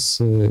reasons.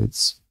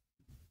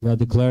 We are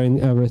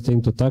declaring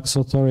everything to tax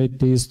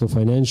authorities, to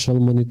financial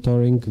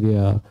monitoring. We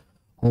are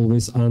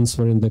always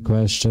answering the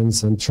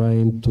questions and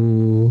trying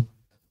to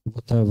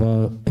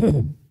whatever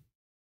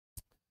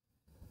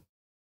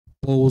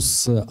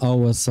pose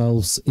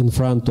ourselves in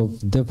front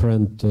of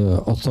different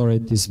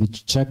authorities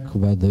which check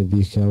whether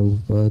we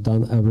have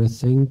done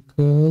everything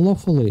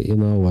lawfully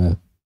in our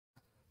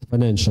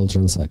financial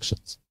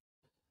transactions.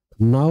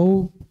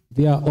 Now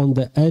we are on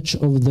the edge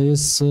of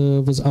this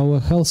with our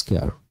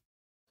healthcare.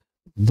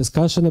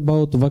 Discussion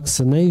about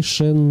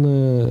vaccination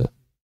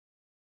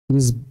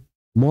is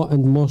more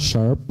and more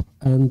sharp,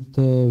 and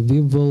we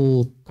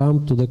will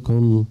come to the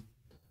conclusion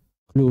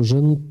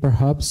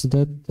perhaps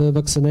that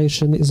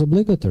vaccination is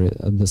obligatory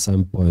at the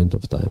same point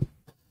of time.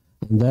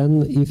 And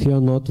then if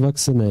you're not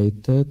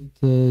vaccinated,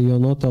 you're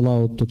not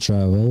allowed to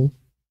travel.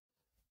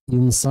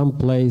 In some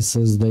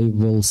places they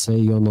will say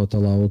you're not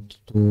allowed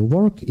to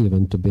work,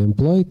 even to be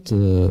employed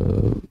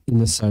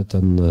in a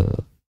certain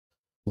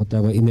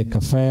whatever, in a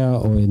cafe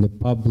or in a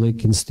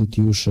public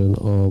institution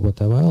or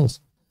whatever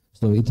else.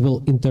 So it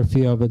will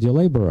interfere with your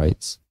labor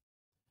rights.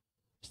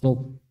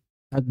 So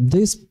at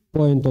this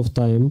point of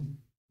time,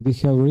 we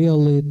have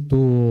really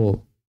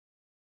to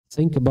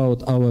think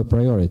about our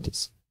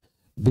priorities,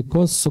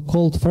 because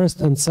so-called first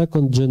and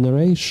second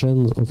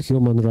generation of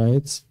human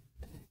rights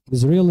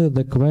is really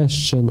the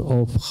question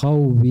of how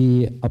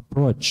we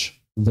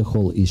approach the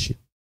whole issue.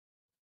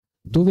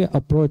 Do we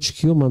approach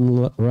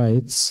human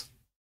rights,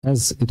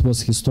 as it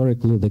was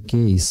historically the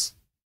case,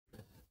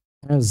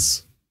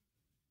 as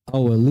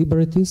our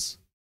liberties,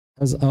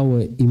 as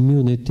our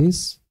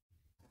immunities,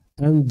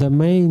 and the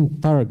main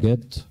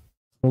target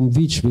from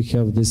which we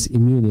have this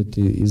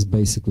immunity is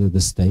basically the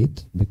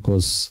state,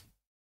 because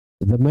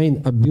the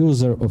main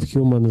abuser of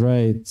human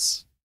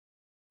rights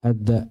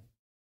at the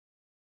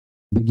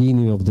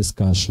beginning of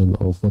discussion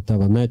of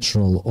whatever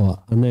natural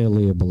or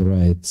unalienable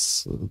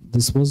rights,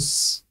 this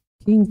was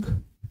king,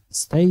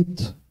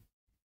 state,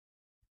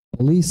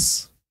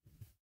 police,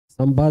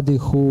 somebody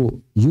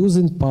who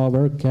using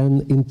power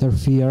can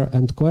interfere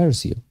and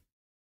coerce you.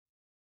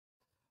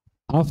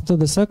 After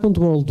the Second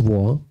World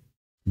War,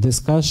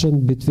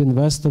 discussion between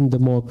Western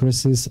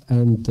democracies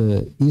and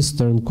the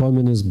Eastern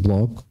Communist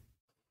bloc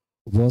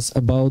was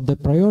about the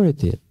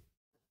priority.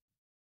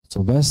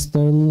 So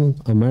Western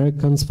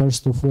Americans,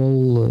 first of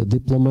all,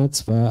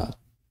 diplomats were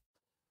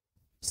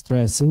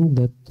stressing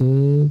that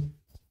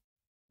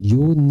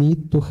you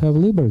need to have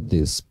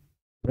liberties.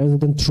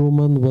 President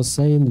Truman was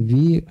saying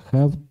we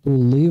have to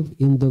live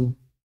in the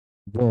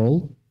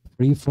world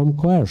free from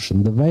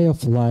coercion, the way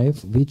of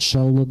life which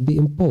shall not be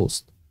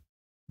imposed.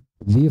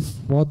 We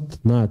fought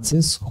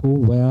Nazis who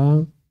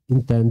were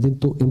intending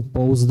to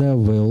impose their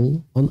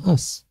will on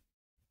us.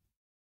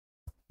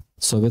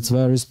 Soviets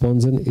were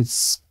responding,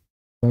 it's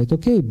quite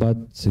okay, but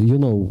you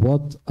know,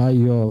 what are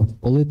your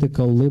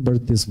political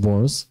liberties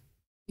worth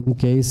in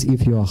case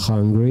if you are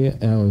hungry,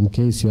 or in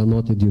case you are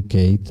not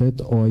educated,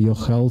 or your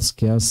health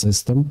care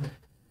system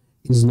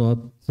is not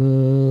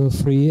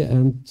free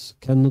and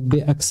cannot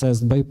be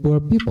accessed by poor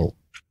people.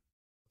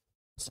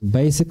 So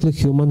basically,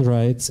 human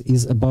rights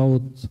is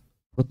about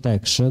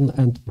protection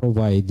and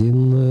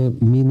providing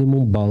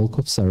minimum bulk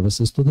of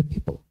services to the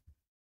people.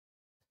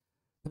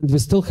 And we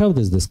still have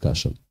this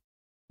discussion.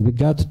 We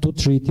got two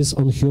treaties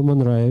on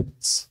human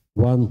rights,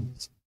 one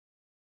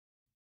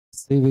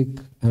civic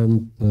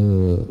and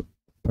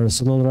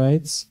personal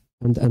rights,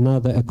 and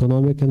another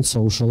economic and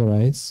social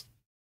rights,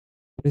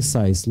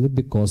 precisely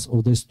because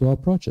of these two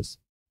approaches.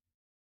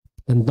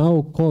 And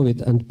now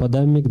COVID and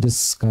pandemic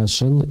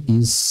discussion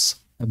is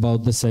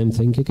about the same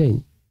thing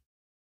again.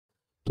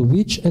 To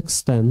which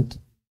extent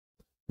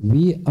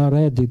we are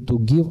ready to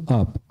give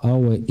up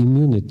our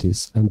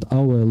immunities and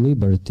our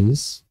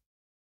liberties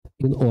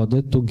in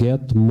order to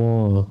get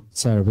more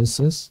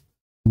services,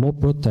 more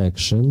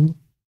protection,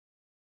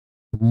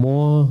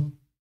 more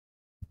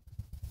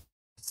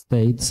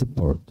state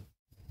support.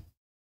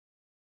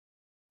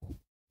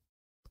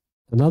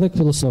 Another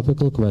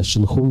philosophical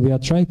question, whom we are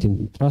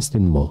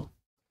trusting more?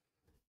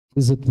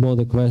 Is it more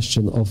the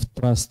question of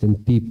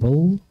trusting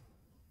people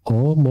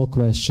or more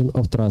question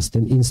of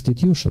trusting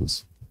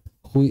institutions?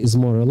 Who is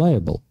more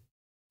reliable?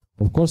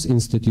 Of course,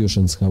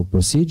 institutions have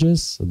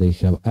procedures, they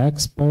have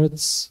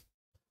experts.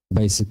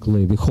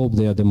 Basically, we hope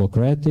they are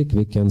democratic,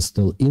 we can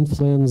still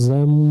influence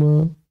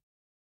them.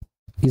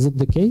 Is it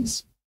the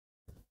case?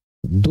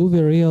 Do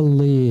we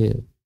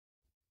really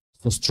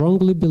so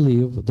strongly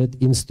believe that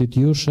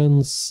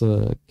institutions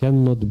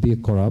cannot be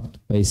corrupt?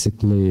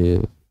 Basically,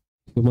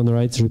 human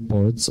rights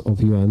reports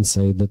of UN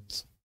say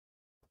that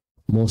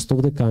most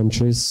of the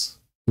countries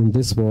in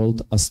this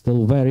world are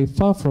still very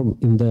far from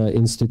in the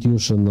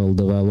institutional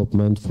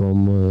development from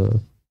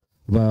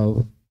where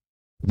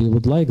we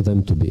would like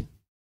them to be,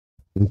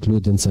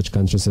 including such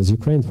countries as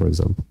Ukraine, for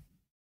example.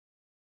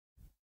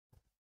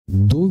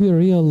 Do we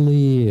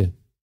really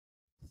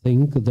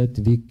think that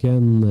we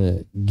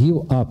can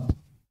give up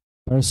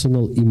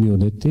personal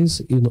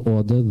immunities in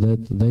order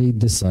that they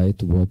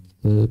decide what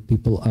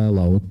people are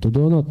allowed to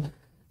do or not?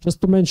 Just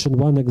to mention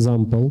one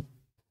example,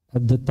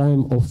 at the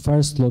time of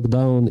first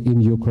lockdown in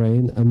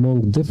Ukraine,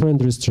 among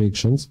different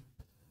restrictions,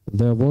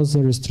 there was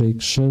a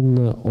restriction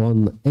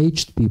on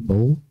aged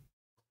people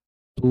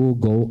to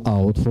go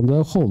out from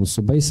their homes.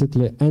 So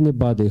basically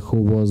anybody who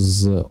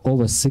was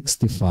over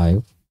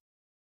 65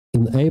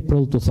 in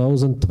April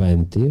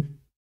 2020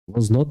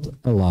 was not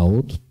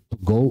allowed to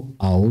go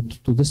out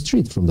to the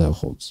street from their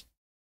homes.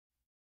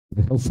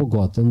 We have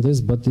forgotten this,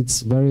 but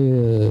it's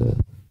very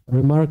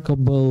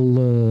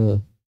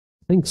remarkable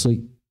thing. So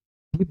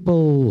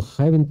people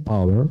having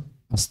power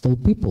are still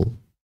people.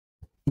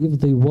 If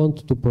they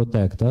want to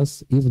protect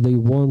us, if they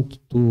want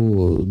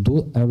to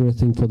do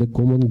everything for the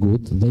common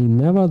good, they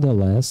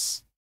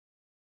nevertheless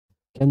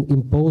can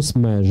impose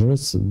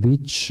measures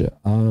which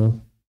are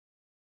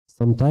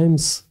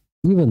sometimes,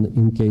 even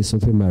in case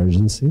of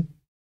emergency,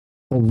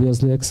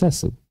 obviously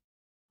excessive.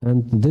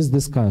 And this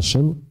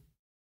discussion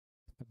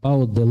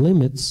about the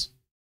limits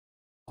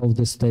of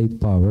the state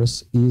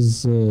powers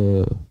is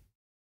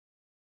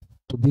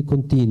to be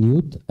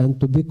continued, and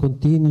to be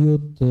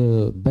continued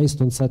based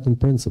on certain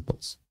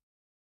principles.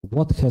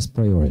 What has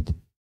priority?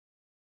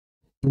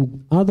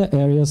 In other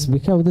areas, we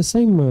have the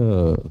same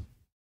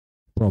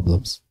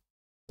problems.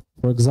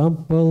 For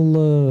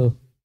example,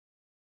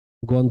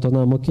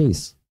 Guantanamo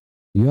case.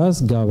 US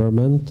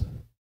government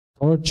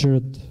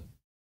tortured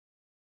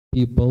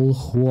people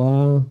who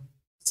are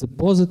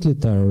supposedly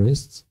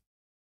terrorists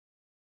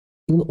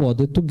in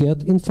order to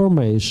get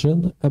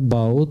information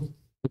about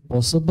the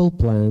possible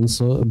plans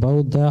or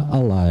about their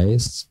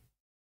allies.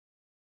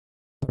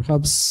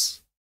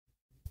 Perhaps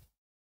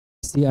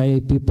CIA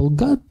people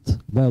got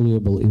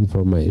valuable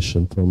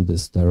information from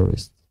these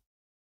terrorists.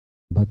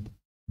 But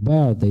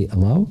were they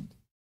allowed?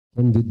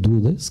 Can we do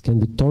this? Can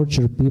we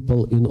torture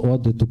people in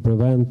order to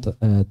prevent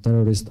a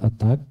terrorist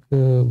attack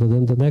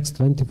within the next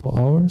 24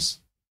 hours?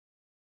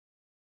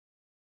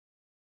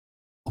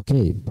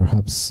 Okay,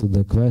 perhaps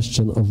the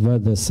question of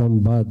whether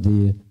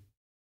somebody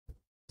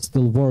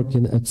still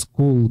working at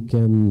school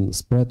can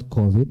spread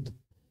COVID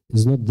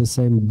is not the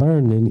same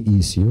burning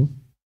issue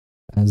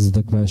as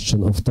the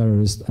question of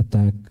terrorist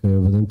attack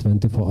within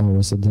 24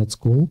 hours at that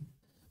school.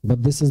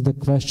 But this is the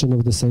question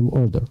of the same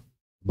order,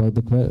 about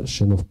the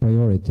question of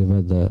priority,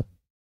 whether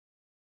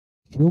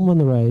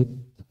human right,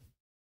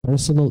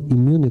 personal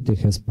immunity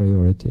has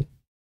priority,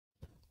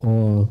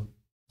 or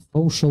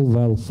social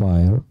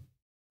welfare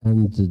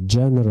and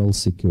general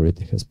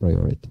security has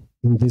priority.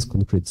 In this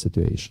concrete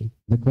situation,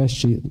 the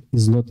question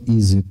is not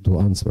easy to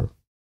answer.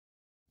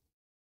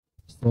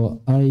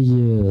 So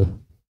I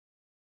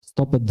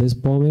stop at this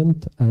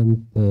point,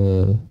 and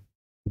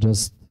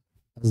just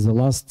as the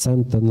last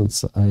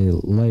sentence, I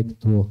like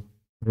to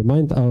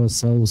remind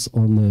ourselves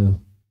on a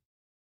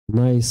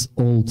nice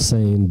old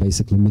saying,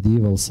 basically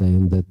medieval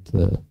saying,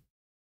 that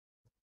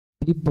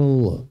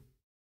people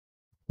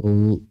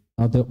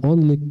are the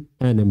only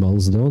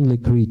animals, the only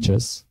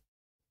creatures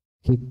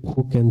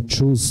who can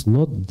choose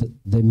not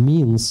the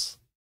means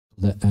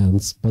to the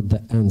ends, but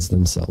the ends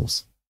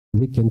themselves.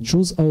 We can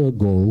choose our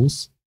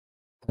goals,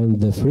 and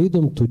the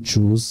freedom to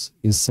choose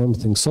is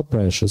something so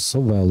precious,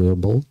 so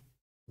valuable,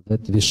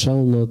 that we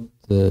shall not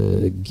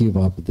give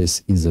up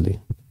this easily.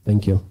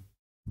 Thank you.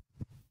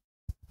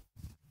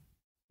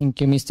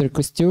 Thank you, Mr.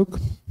 Kostyuk.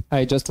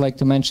 I'd just like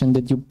to mention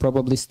that you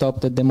probably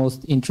stopped at the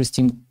most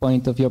interesting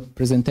point of your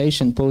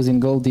presentation,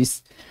 posing all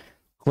these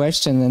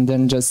question and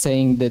then just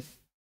saying that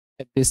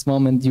at this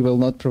moment you will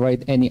not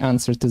provide any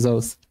answer to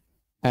those.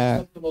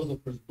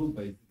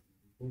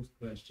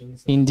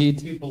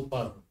 Indeed.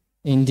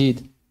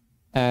 Indeed.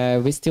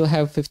 We still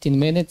have 15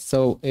 minutes,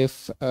 so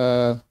if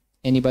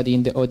anybody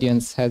in the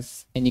audience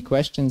has any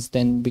questions,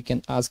 then we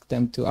can ask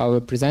them to our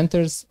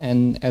presenters.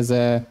 And as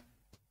a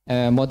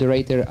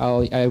moderator,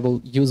 I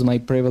will use my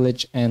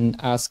privilege and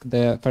ask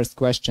the first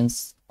question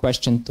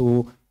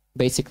to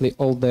basically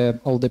all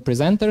the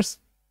presenters.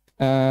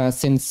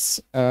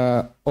 Since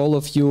all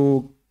of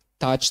you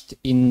touched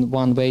in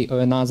one way or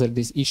another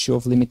this issue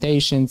of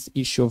limitations,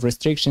 issue of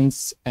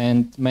restrictions,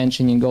 and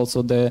mentioning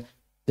also the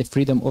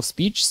freedom of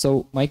speech.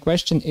 So my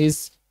question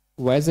is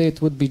whether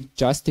it would be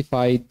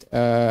justified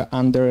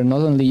under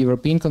not only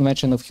European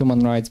Convention of Human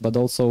Rights, but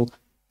also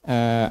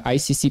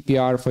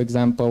ICCPR, for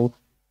example,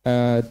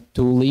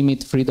 to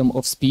limit freedom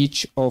of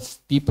speech of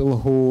people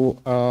who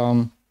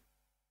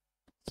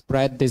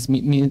spread this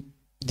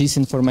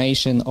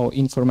disinformation or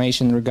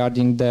information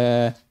regarding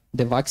the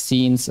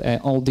vaccines,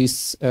 all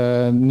these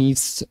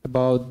myths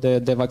about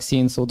the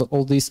vaccines, so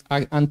all these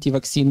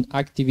anti-vaccine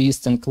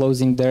activists and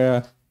closing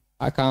their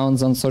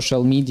accounts on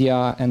social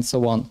media and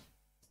so on.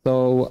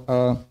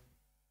 So,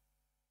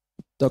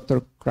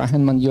 Dr.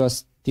 Krähenmann, you are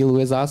still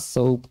with us,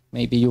 so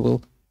maybe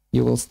you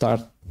will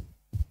start.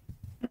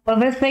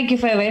 Well, thank you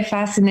for a very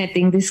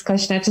fascinating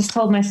discussion. I just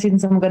told my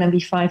students I'm going to be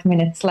 5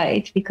 minutes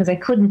late because I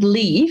couldn't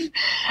leave.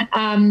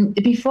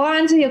 Before I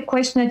answer your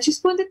question, I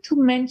just wanted to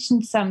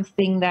mention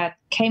something that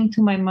came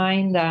to my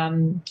mind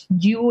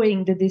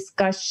during the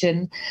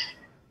discussion.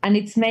 And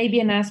it's maybe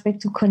an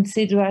aspect to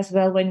consider as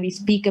well when we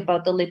speak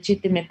about the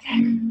legitimate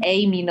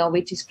aim,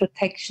 which is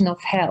protection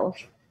of health.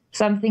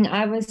 Something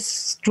I was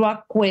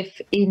struck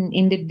with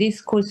in the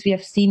discourse we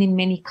have seen in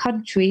many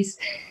countries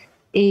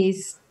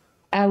is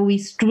a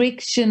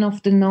restriction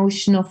of the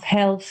notion of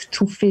health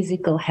to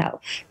physical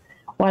health.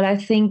 While I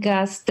think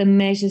as the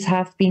measures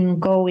have been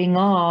going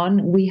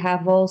on, we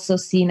have also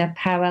seen a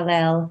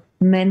parallel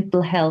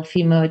mental health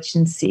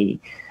emergency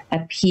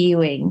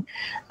appearing.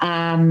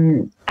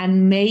 And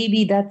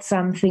maybe that's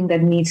something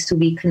that needs to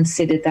be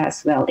considered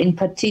as well, in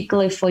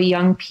particular for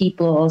young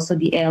people, also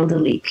the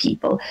elderly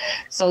people,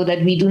 so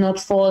that we do not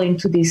fall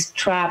into this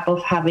trap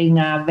of having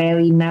a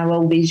very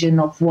narrow vision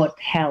of what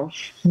health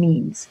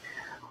means.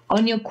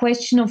 On your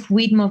question of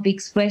freedom of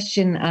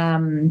expression,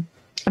 I'm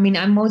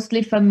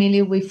mostly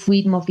familiar with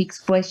freedom of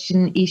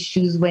expression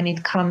issues when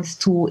it comes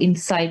to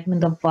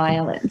incitement of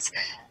violence.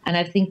 And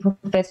I think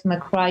Professor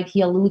McBride,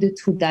 he alluded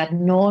to that.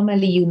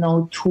 Normally,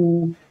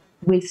 to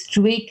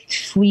restrict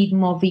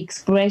freedom of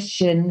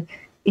expression,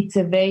 it's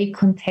a very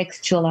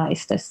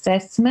contextualized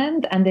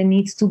assessment, and there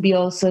needs to be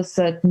also a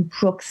certain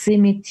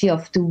proximity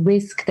of the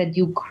risk that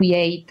you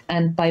create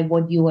and by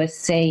what you are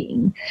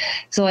saying.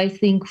 So I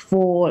think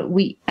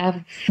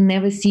I've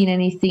never seen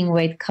anything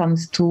where it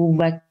comes to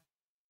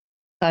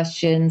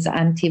discussions,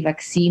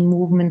 anti-vaccine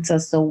movements, or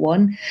so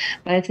on.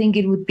 But I think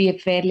it would be a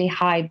fairly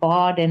high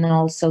bar then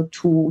also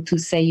to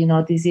say,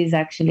 this is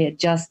actually a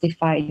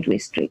justified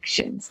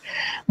restrictions.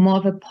 More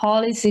of a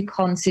policy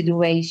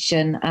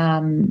consideration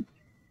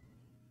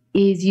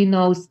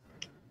is,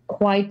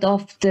 quite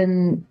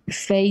often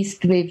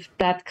faced with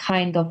that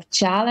kind of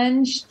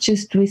challenge.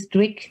 Just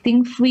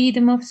restricting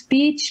freedom of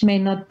speech may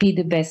not be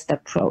the best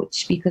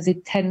approach because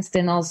it tends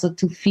then also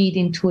to feed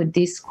into a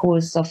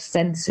discourse of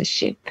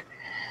censorship.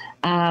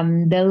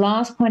 The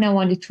last point I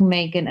wanted to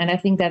make, and I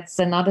think that's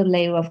another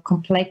layer of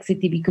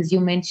complexity because you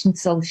mentioned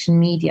social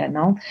media,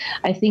 no?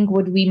 I think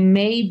what we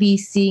may be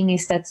seeing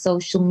is that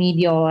social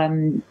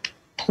media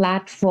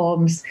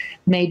platforms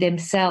may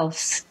themselves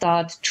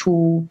start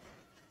to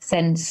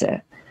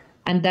censor.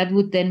 And that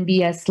would then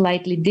be a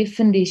slightly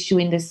different issue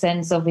in the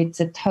sense of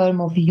it's a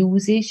term of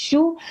use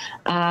issue.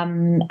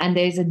 And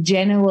there's a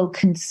general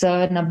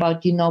concern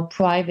about,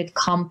 private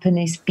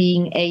companies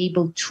being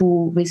able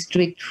to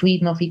restrict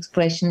freedom of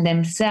expression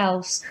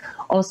themselves,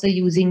 also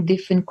using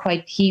different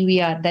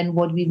criteria than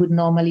what we would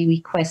normally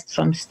request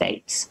from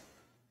states.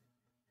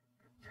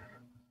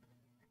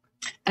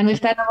 And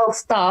with that, I will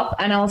stop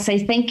and I'll say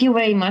thank you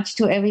very much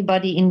to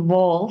everybody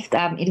involved.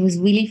 It was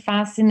really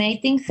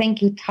fascinating.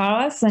 Thank you,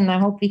 Taras, and I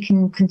hope we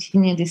can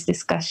continue this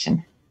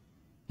discussion.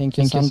 Thank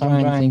you, Sandra,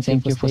 and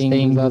thank you for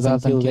staying with us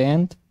until the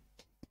end.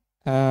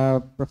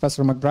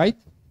 Professor McBride?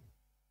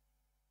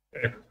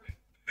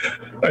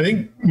 I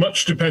think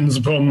much depends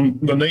upon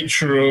the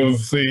nature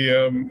of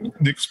the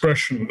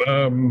expression.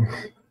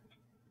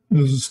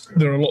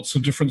 There are lots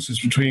of differences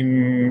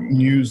between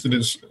news that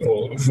is,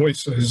 or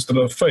voices that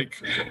are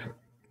fake.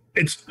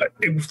 I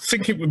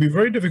think it would be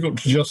very difficult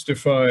to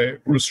justify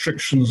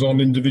restrictions on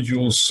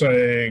individuals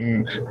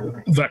saying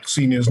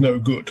vaccine is no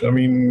good. I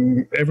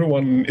mean,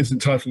 everyone is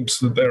entitled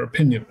to their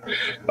opinion.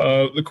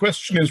 The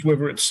question is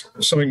whether it's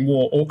something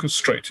more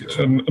orchestrated.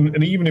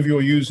 And even if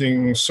you're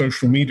using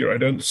social media, I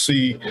don't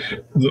see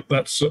that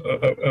that's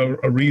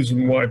a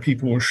reason why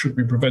people should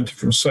be prevented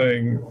from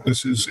saying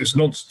this is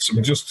nonsense. I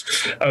mean,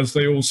 just as a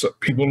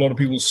lot of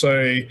people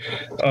say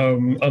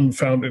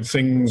unfounded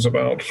things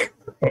about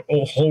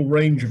a whole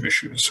range of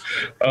issues.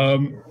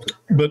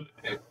 But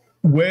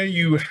where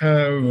you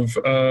have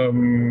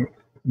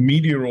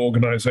media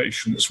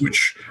organizations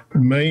which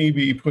may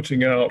be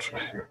putting out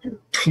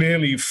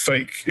clearly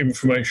fake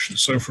information.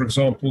 So, for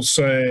example,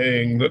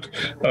 saying that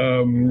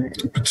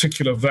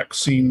particular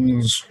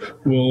vaccines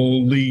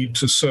will lead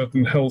to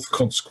certain health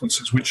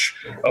consequences which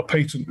are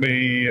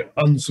patently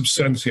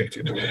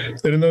unsubstantiated.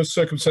 Then in those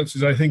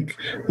circumstances, I think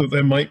that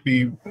there might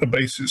be a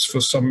basis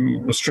for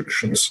some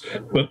restrictions.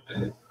 But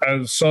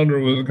as Sandra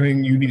was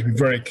saying, you need to be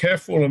very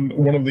careful. And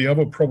one of the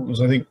other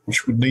problems, I think,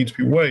 which would need to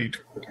be weighed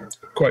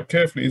quite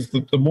carefully is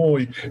that the more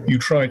you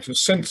try to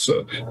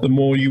censor, the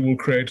more you will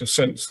create a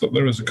sense that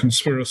there is a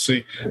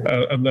conspiracy,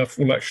 and that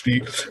will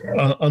actually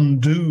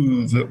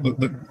undo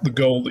the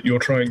goal that you're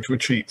trying to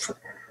achieve.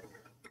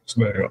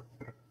 So there you are.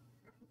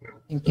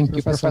 Thank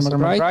you, Professor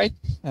McBride.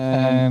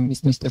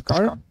 Mr.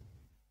 Pushkar.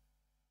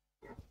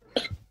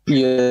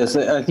 Yes,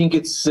 I think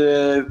it's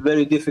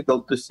very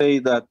difficult to say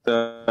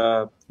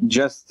that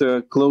just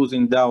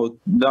closing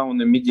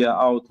down a media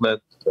outlet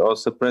or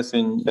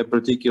suppressing a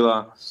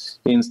particular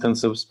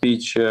instance of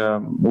speech,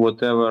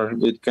 whatever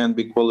it can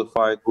be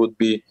qualified, would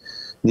be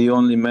the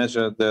only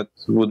measure that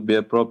would be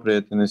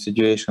appropriate in a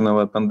situation of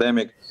a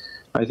pandemic.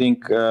 I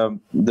think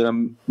there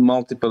are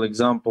multiple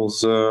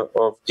examples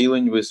of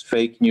dealing with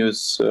fake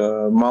news,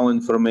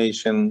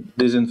 malinformation,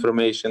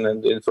 disinformation,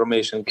 and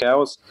information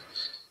chaos.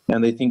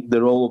 And I think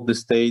the role of the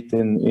state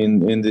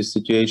in this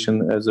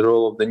situation, as the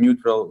role of the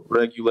neutral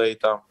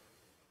regulator,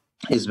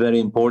 is very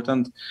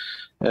important.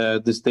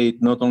 The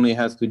state not only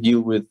has to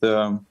deal with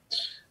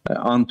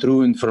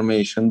untrue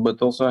information,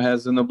 but also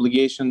has an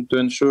obligation to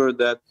ensure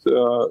that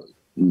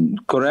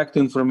correct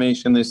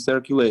information is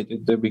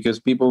circulated, because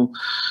people,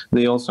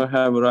 they also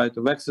have a right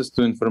of access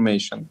to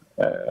information.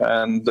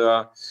 And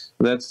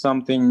that's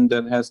something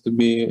that has to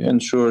be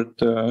ensured.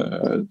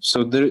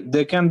 So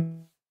there can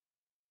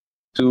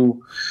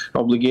to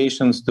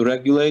obligations to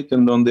regulate,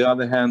 and on the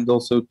other hand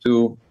also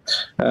to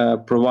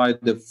provide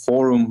the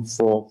forum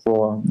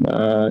for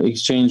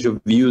exchange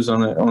of views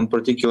on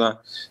particular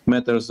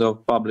matters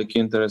of public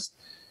interest.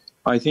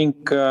 I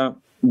think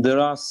there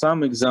are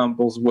some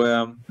examples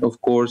where,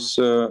 of course,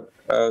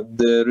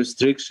 the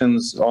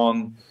restrictions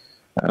on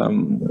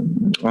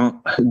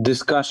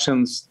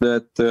discussions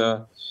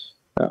that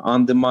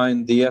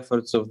undermine the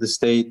efforts of the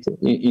state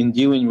in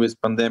dealing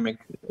with pandemic,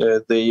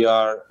 they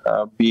are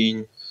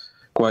being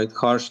quite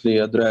harshly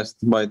addressed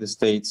by the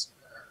states.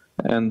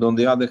 And on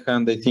the other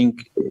hand, I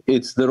think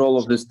it's the role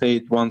of the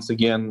state, once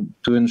again,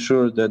 to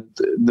ensure that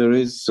there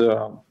is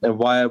a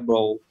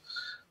viable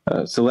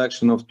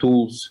selection of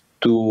tools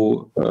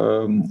to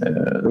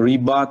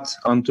rebut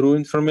untrue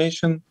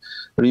information,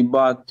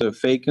 rebut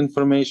fake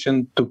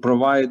information, to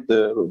provide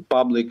the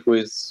public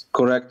with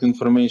correct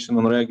information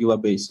on a regular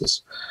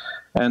basis.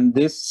 And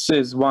this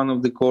is one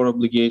of the core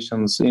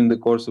obligations in the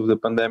course of the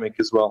pandemic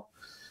as well.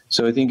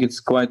 So I think it's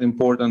quite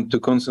important to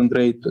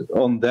concentrate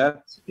on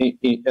that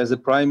as a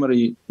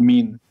primary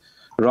mean,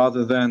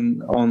 rather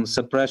than on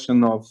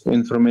suppression of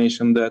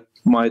information that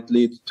might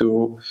lead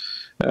to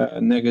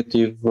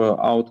negative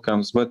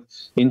outcomes. But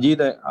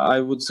indeed, I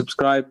would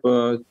subscribe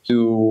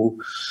to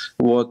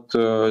what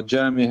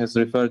Jeremy has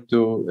referred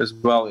to as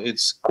well.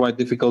 It's quite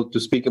difficult to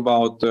speak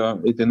about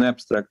it in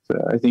abstract.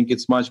 I think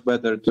it's much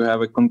better to have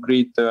a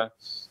concrete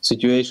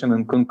situation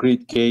and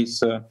concrete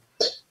case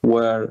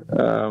where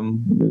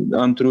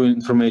untrue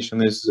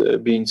information is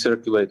being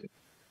circulated.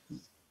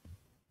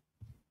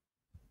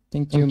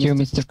 Thank you,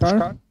 Mr.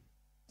 Pushkar.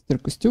 Mr.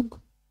 Kostyuk.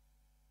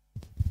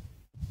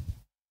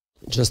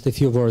 Just a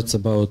few words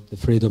about the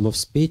freedom of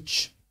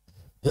speech.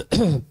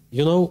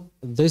 You know,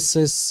 this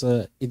is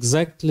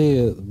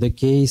exactly the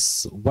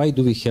case. Why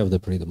do we have the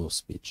freedom of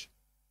speech?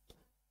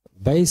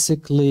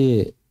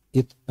 Basically,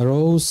 it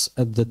arose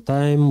at the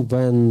time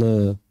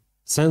when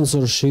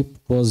censorship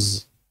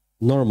was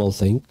a normal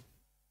thing.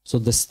 So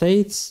the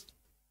states,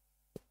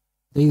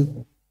 they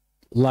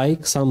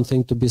like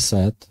something to be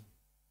said,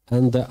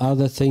 and the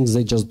other things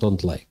they just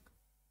don't like.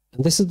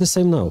 And this is the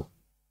same now.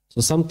 So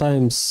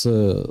sometimes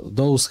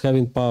those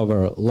having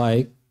power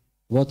like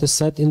what is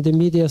said in the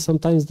media,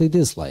 sometimes they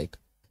dislike.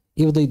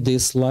 If they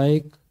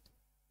dislike,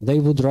 they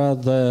would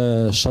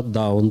rather shut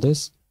down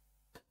this.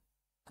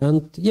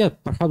 And yeah,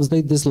 perhaps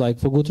they dislike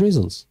for good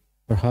reasons.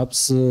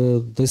 Perhaps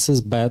this is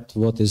bad,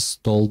 what is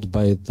told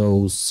by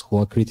those who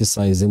are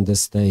criticizing the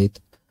state.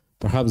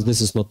 Perhaps this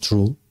is not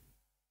true.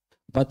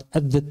 But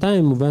at the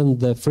time when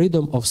the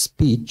freedom of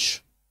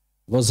speech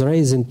was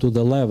raised to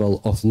the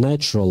level of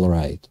natural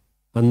right,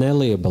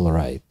 unalienable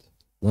right,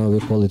 now we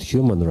call it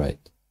human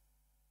right,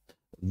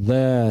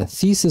 the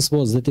thesis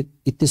was that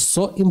it is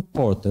so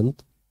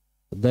important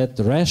that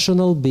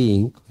rational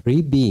being,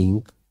 free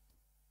being,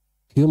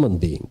 human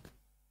being,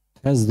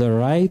 has the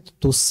right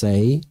to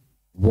say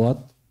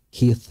what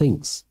he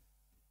thinks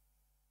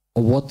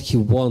or what he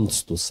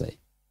wants to say.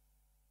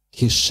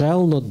 He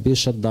shall not be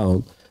shut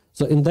down.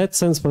 So in that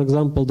sense, for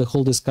example, the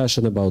whole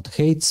discussion about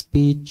hate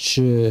speech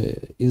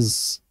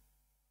is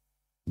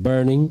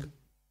burning.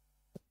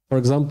 For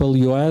example,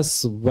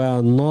 US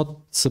were not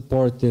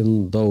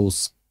supporting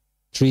those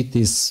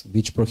treaties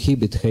which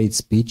prohibit hate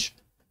speech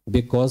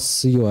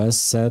because US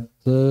said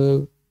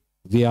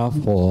we are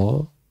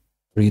for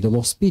freedom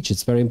of speech.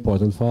 It's very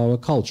important for our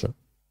culture.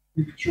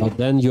 But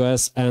then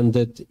US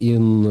ended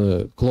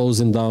in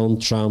closing down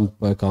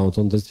Trump account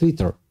on the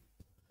Twitter.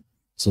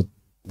 So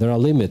there are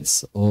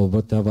limits or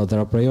whatever, there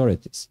are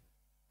priorities.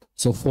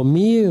 So for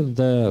me,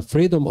 the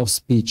freedom of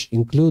speech,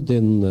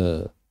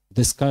 including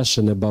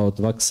discussion about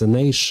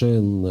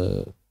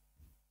vaccination,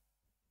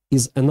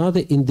 is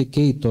another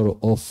indicator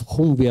of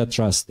whom we are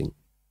trusting.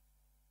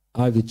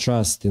 Are we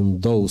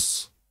trusting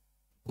those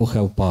who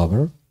have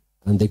power,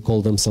 and they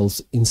call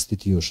themselves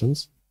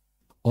institutions?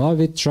 Or are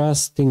we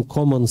trusting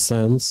common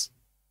sense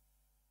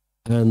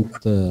and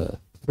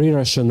free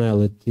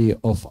rationality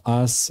of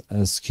us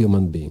as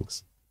human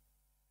beings?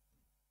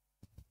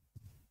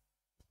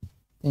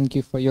 Thank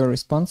you for your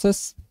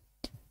responses.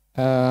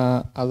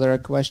 Are there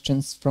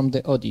questions from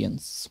the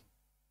audience?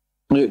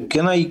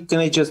 Can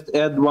I just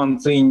add one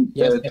thing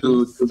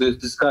to this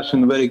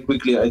discussion very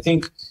quickly? I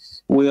think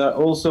we are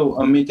also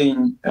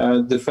omitting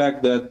the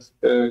fact that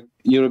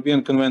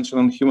European Convention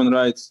on Human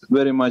Rights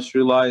very much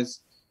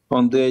relies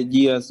on the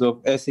ideas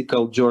of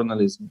ethical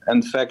journalism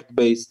and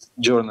fact-based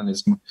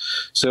journalism.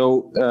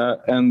 So,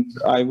 and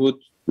I would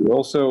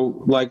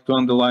also like to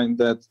underline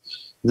that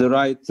the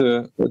right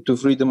to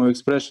freedom of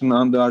expression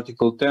under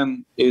Article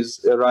 10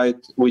 is a right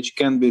which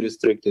can be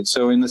restricted.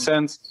 So in a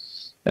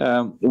sense,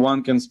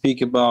 one can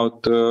speak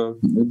about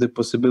the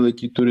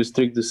possibility to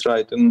restrict this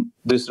right, and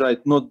this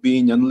right not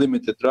being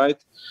unlimited right.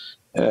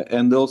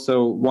 And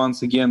also,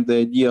 once again, the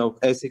idea of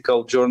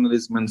ethical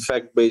journalism and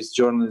fact-based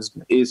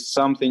journalism is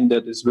something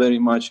that is very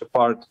much a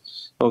part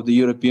of the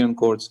European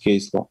Court's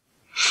case law.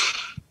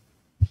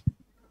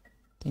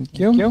 Thank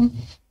you.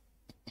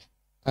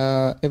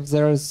 If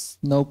there's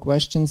no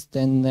questions,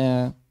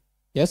 then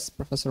yes,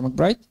 Professor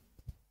McBride.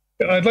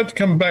 I'd like to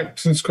come back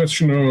to this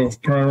question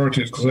of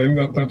priorities, because I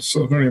think that's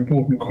a very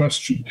important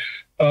question.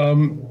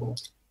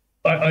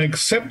 I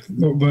accept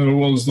that there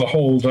was the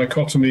whole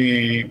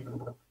dichotomy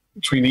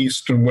between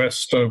East and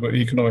West over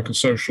economic and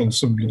social and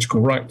civil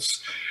political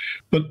rights.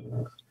 But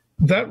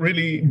that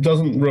really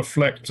doesn't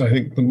reflect, I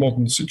think, the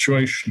modern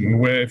situation,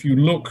 where if you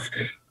look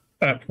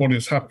at what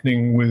is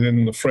happening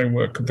within the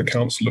framework of the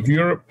Council of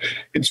Europe,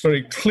 it's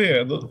very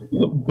clear that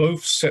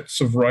both sets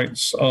of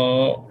rights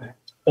are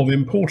of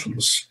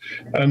importance.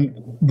 And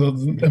the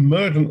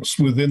emergence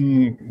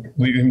within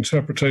the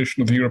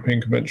interpretation of the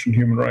European Convention on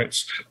Human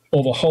Rights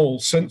of a whole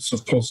sense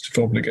of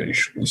positive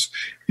obligations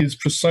is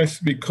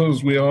precisely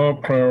because we are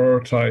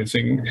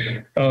prioritizing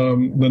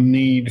the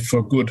need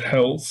for good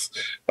health,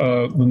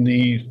 the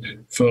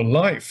need for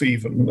life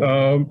even.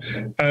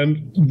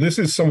 And this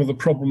is some of the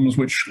problems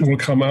which will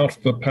come out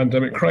of the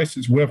pandemic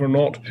crisis, whether or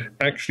not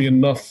actually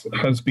enough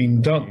has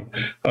been done.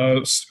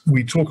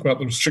 We talk about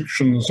the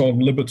restrictions on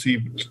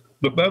liberty,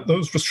 but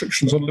those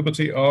restrictions on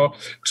liberty are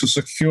to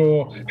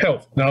secure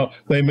health. Now,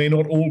 they may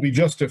not all be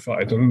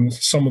justified, and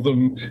some of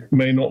them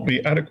may not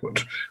be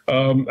adequate.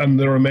 And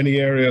there are many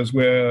areas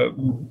where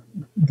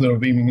there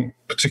have been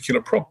particular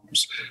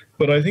problems.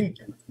 But I think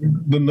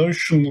the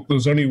notion that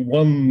there's only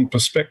one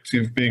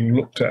perspective being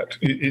looked at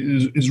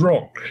is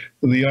wrong.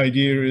 The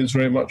idea is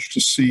very much to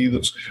see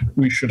that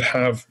we should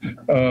have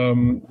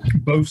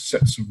both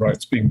sets of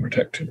rights being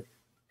protected.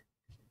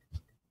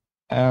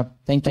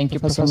 Thank you,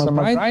 Professor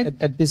McBride.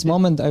 At this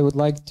moment, I would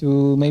like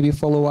to maybe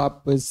follow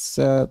up with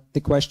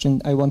the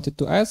question I wanted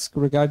to ask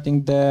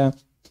regarding the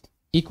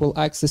equal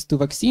access to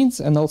vaccines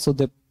and also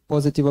the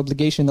positive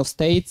obligation of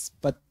states,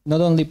 but not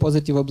only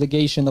positive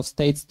obligation of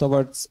states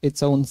towards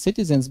its own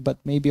citizens, but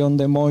maybe on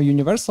the more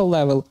universal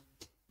level.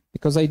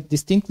 Because I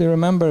distinctly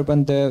remember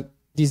when the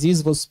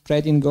disease was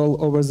spreading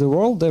all over the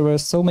world, there were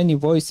so many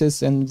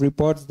voices and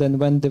reports that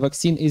when the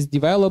vaccine is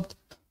developed,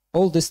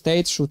 all the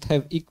states should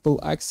have equal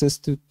access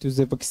to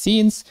the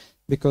vaccines,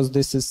 because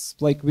this is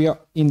like we are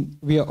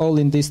all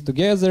in this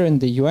together,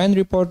 and the UN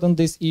report on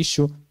this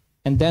issue.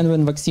 And then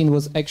when vaccine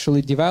was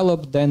actually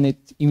developed, then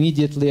it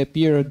immediately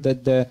appeared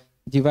that the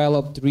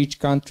developed rich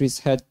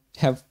countries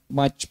have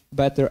much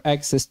better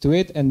access to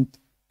it, and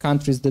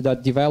countries that are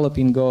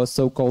developing, or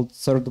so-called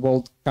third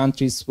world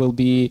countries, will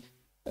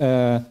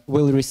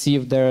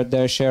receive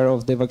their share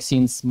of the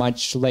vaccines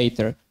much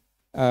later.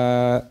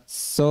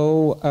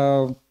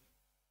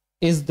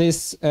 Is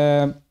this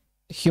a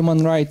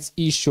human rights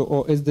issue,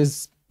 or is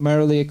this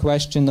merely a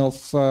question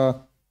of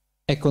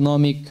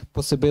economic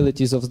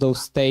possibilities of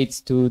those states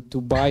to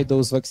buy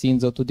those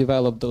vaccines or to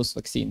develop those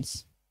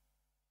vaccines?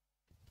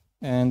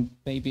 And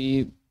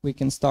maybe we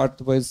can start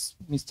with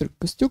Mr.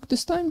 Kostyuk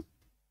this time.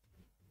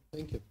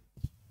 Thank you.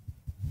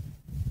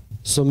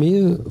 So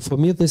for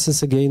me, this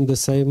is again the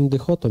same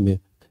dichotomy.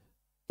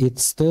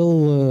 It's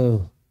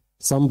still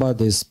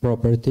somebody's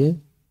property,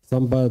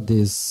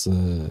 somebody's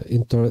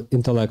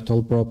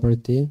intellectual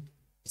property.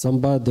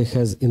 Somebody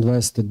has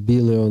invested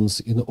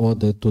billions in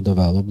order to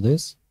develop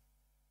this.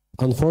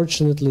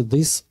 Unfortunately,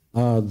 this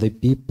are the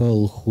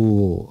people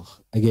who,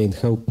 again,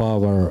 have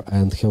power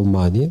and have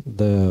money,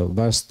 the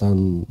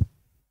Western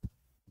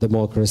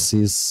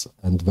democracies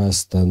and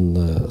Western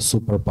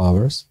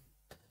superpowers.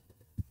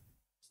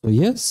 So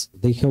yes,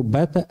 they have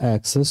better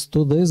access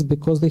to this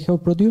because they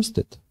have produced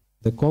it.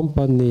 The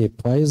company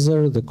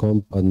Pfizer, the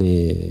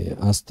company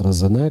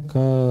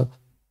AstraZeneca,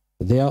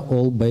 they are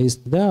all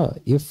based there.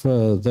 If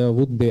there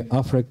would be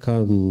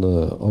African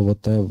or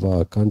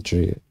whatever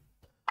country,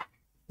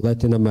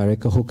 Latin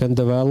America, who can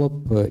develop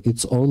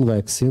its own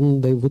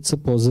vaccine, they would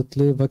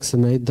supposedly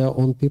vaccinate their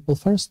own people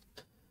first.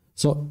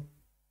 So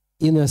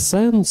in a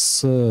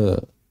sense,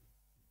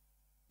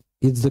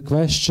 it's the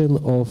question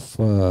of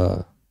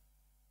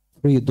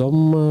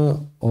freedom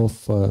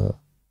of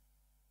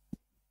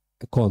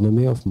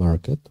economy, of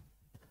market.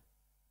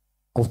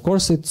 Of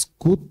course, it's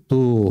good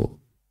to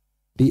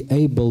be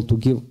able to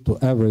give to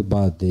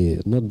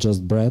everybody not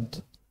just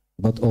bread,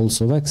 but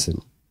also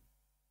vaccine.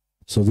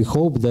 So we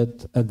hope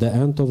that at the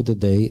end of the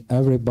day,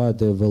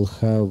 everybody will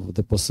have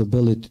the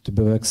possibility to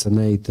be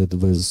vaccinated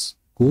with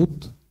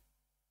good,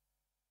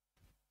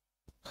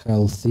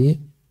 healthy,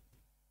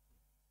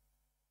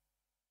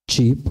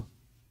 cheap,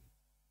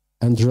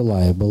 and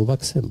reliable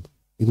vaccine,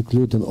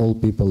 including all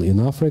people in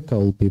Africa,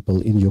 all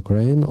people in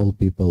Ukraine, all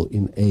people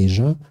in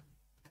Asia.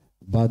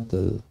 But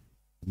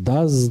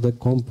does the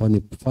company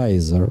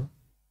Pfizer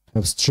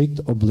have strict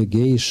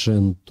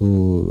obligation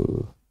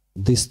to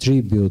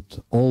distribute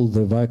all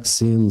the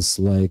vaccines,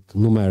 like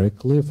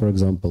numerically, for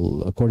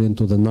example, according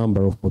to the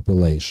number of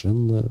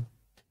population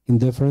in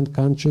different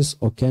countries,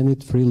 or can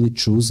it freely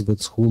choose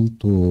with whom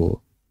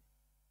to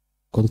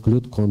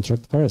conclude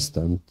contract first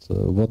and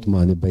what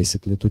money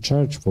basically to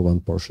charge for one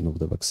portion of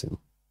the vaccine?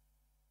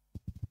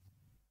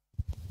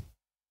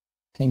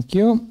 Thank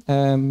you.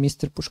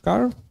 Mr.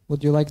 Pushkar,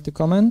 would you like to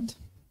comment?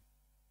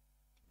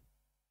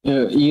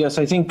 Yes,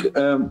 I think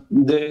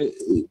the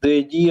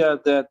idea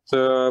that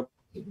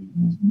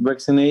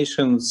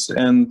vaccinations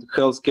and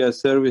healthcare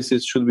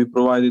services should be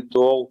provided to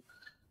all,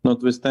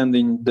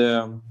 notwithstanding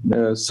the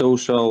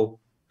social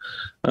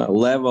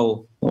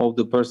level of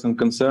the person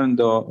concerned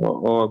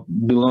or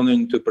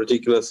belonging to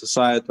particular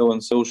societal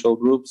and social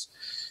groups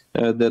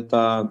that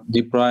are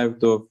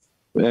deprived of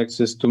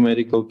access to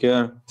medical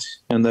care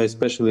and are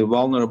especially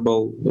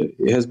vulnerable,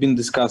 has been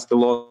discussed a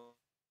lot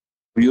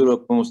in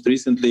Europe most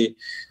recently.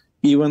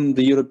 Even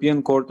the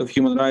European Court of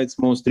Human Rights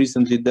most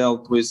recently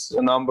dealt with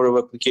a number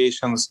of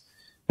applications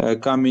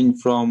coming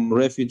from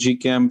refugee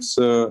camps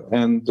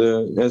and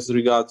as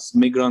regards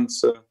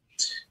migrants,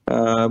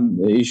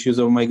 issues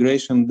of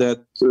migration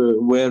that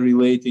were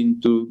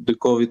relating to the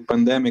COVID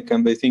pandemic.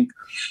 And I think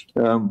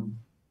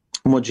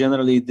more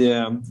generally,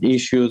 the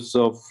issues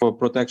of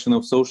protection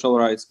of social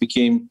rights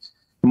became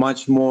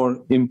much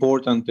more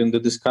important in the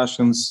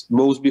discussions,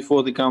 both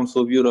before the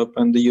Council of Europe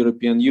and the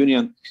European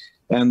Union.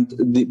 And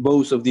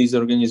both of these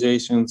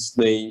organizations,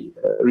 they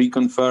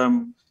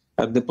reconfirm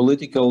at the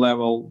political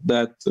level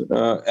that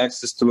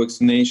access to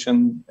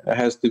vaccination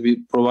has to be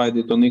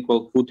provided on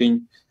equal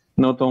footing,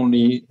 not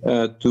only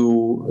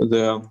to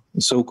the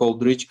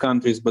so-called rich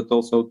countries, but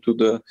also to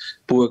the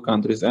poor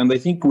countries. And I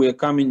think we are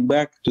coming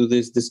back to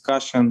this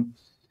discussion,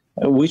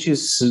 which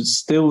is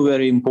still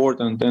very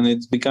important, and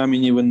it's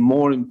becoming even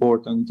more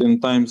important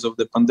in times of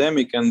the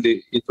pandemic, and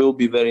it will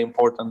be very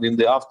important in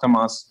the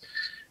aftermath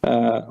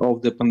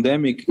of the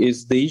pandemic,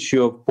 is the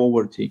issue of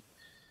poverty.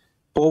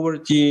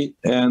 Poverty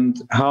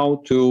and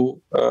how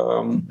to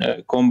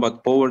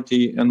combat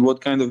poverty and what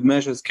kind of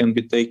measures can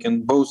be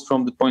taken, both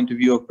from the point of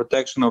view of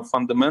protection of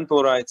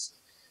fundamental rights,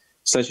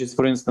 such as,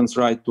 for instance,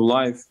 right to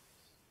life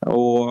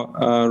or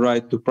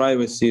right to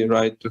privacy,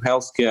 right to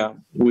healthcare,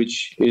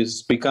 which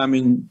is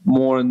becoming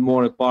more and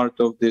more a part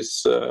of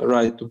this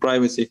right to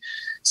privacy.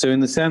 So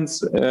in a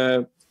sense,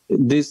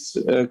 this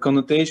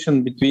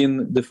connotation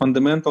between the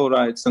fundamental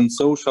rights and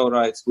social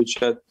rights, which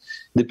are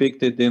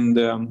depicted in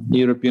the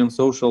European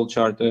Social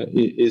Charter,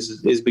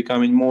 is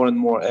becoming more and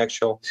more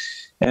actual.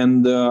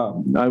 And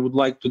I would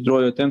like to draw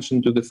your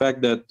attention to the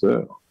fact that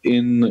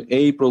in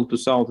April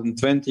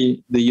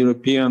 2020, the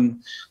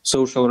European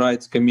Social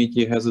Rights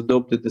Committee has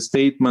adopted a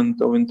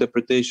statement of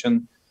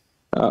interpretation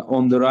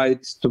on the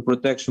right to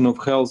protection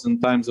of health in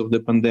times of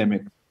the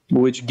pandemic,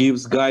 which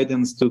gives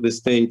guidance to the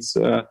states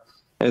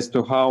as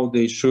to how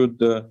they should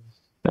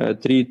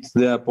treat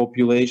their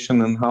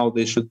population and how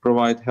they should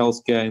provide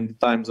healthcare in the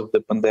times of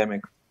the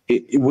pandemic,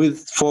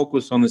 with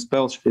focus on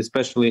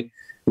especially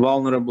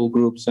vulnerable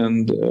groups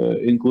and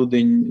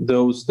including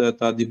those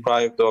that are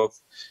deprived of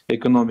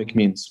economic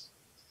means.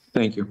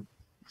 Thank you.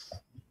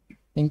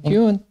 Thank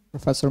you. And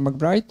Professor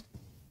McBride?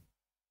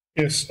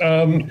 Yes,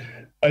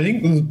 I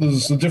think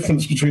there's a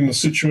difference between the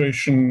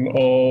situation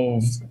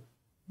of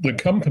the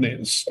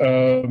companies,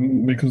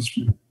 because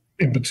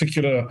in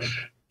particular,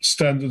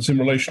 standards in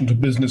relation to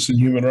business and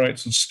human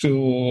rights are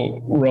still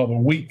rather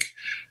weak.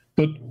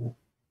 But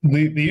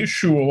the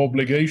issue of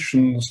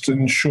obligations to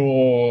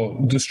ensure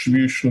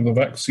distribution of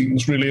the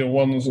vaccines really are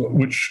ones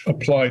which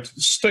apply to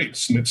the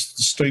states, and it's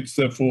the states,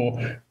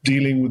 therefore,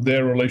 dealing with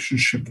their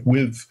relationship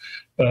with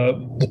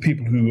the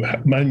people who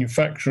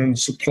manufacture and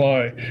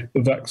supply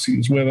the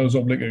vaccines, where those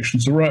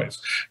obligations arise.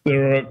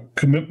 There are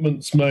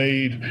commitments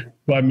made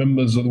by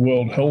members of the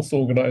World Health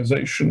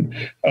Organization.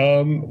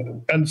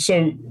 And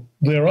so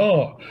there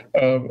are,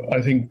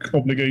 I think,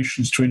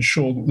 obligations to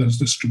ensure that there's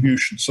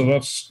distribution. So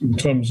that's in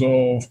terms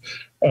of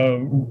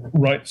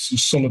rights of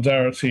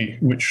solidarity,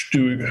 which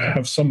do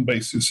have some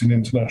basis in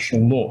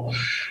international law.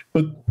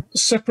 But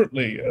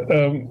separately,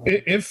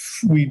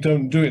 if we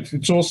don't do it,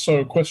 it's also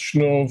a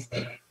question of,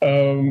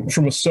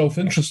 from a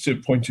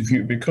self-interested point of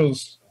view,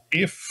 because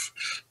if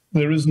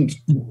there isn't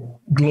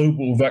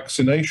global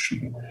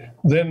vaccination,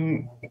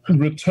 then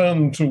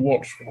return to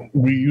what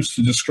we used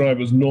to describe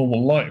as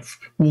normal life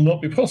will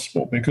not be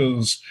possible,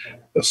 because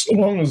as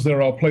long as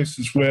there are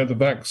places where the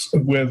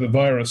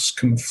virus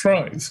can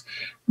thrive,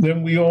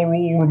 then we are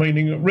all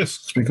remaining at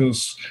risk,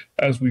 because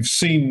as we've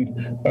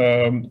seen,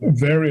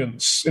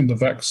 variants in the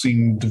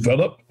vaccine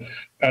develop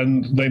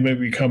and they may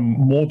become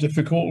more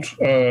difficult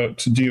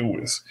to deal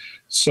with.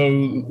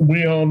 So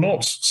we are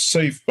not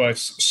safe by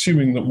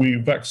assuming that we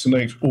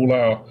vaccinate all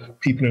our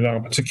people in our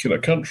particular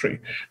country.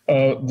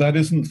 That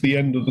isn't the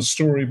end of the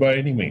story by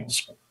any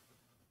means.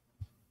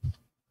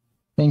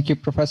 Thank you,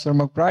 Professor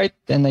McBride.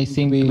 And I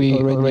think we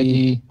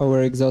already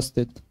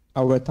overexhausted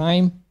our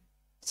time.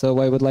 So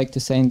I would like to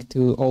thank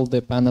to all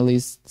the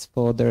panelists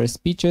for their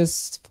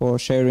speeches, for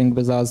sharing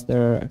with us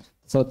their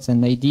thoughts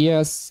and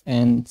ideas.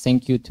 And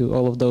thank you to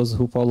all of those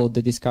who followed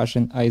the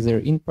discussion either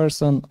in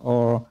person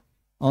or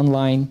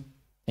online.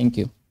 Thank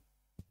you.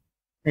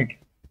 Thank you.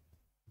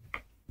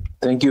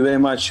 Thank you very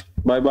much.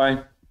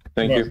 Bye-bye.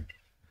 Thank you.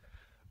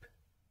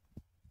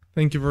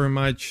 Thank you very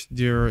much,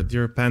 dear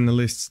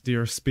panelists,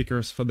 dear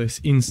speakers, for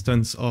this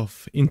instance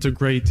of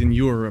integrating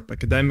Europe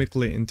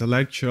academically,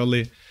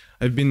 intellectually.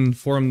 I've been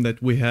informed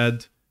that we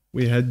had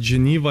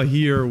Geneva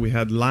here, we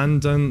had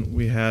London,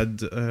 we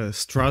had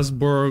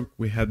Strasbourg,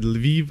 we had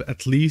Lviv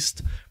at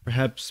least.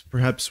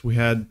 Perhaps we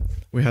had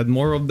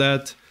more of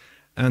that.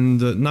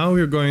 And now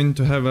we're going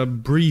to have a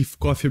brief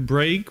coffee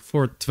break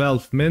for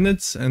 12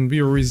 minutes, and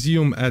we'll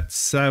resume at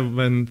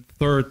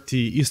 7:30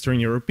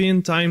 Eastern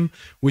European time,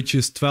 which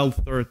is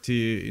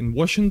 12:30 in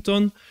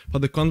Washington, for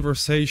the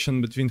conversation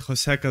between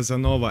Jose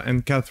Casanova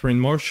and Catherine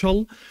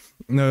Marshall,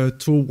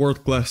 two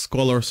world-class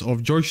scholars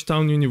of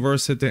Georgetown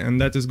University, and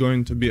that is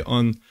going to be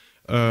on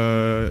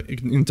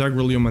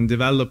integral human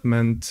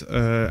development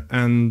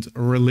and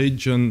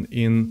religion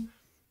in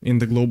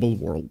the global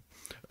world.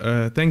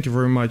 Thank you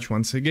very much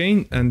once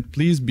again, and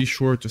please be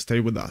sure to stay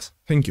with us.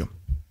 Thank you.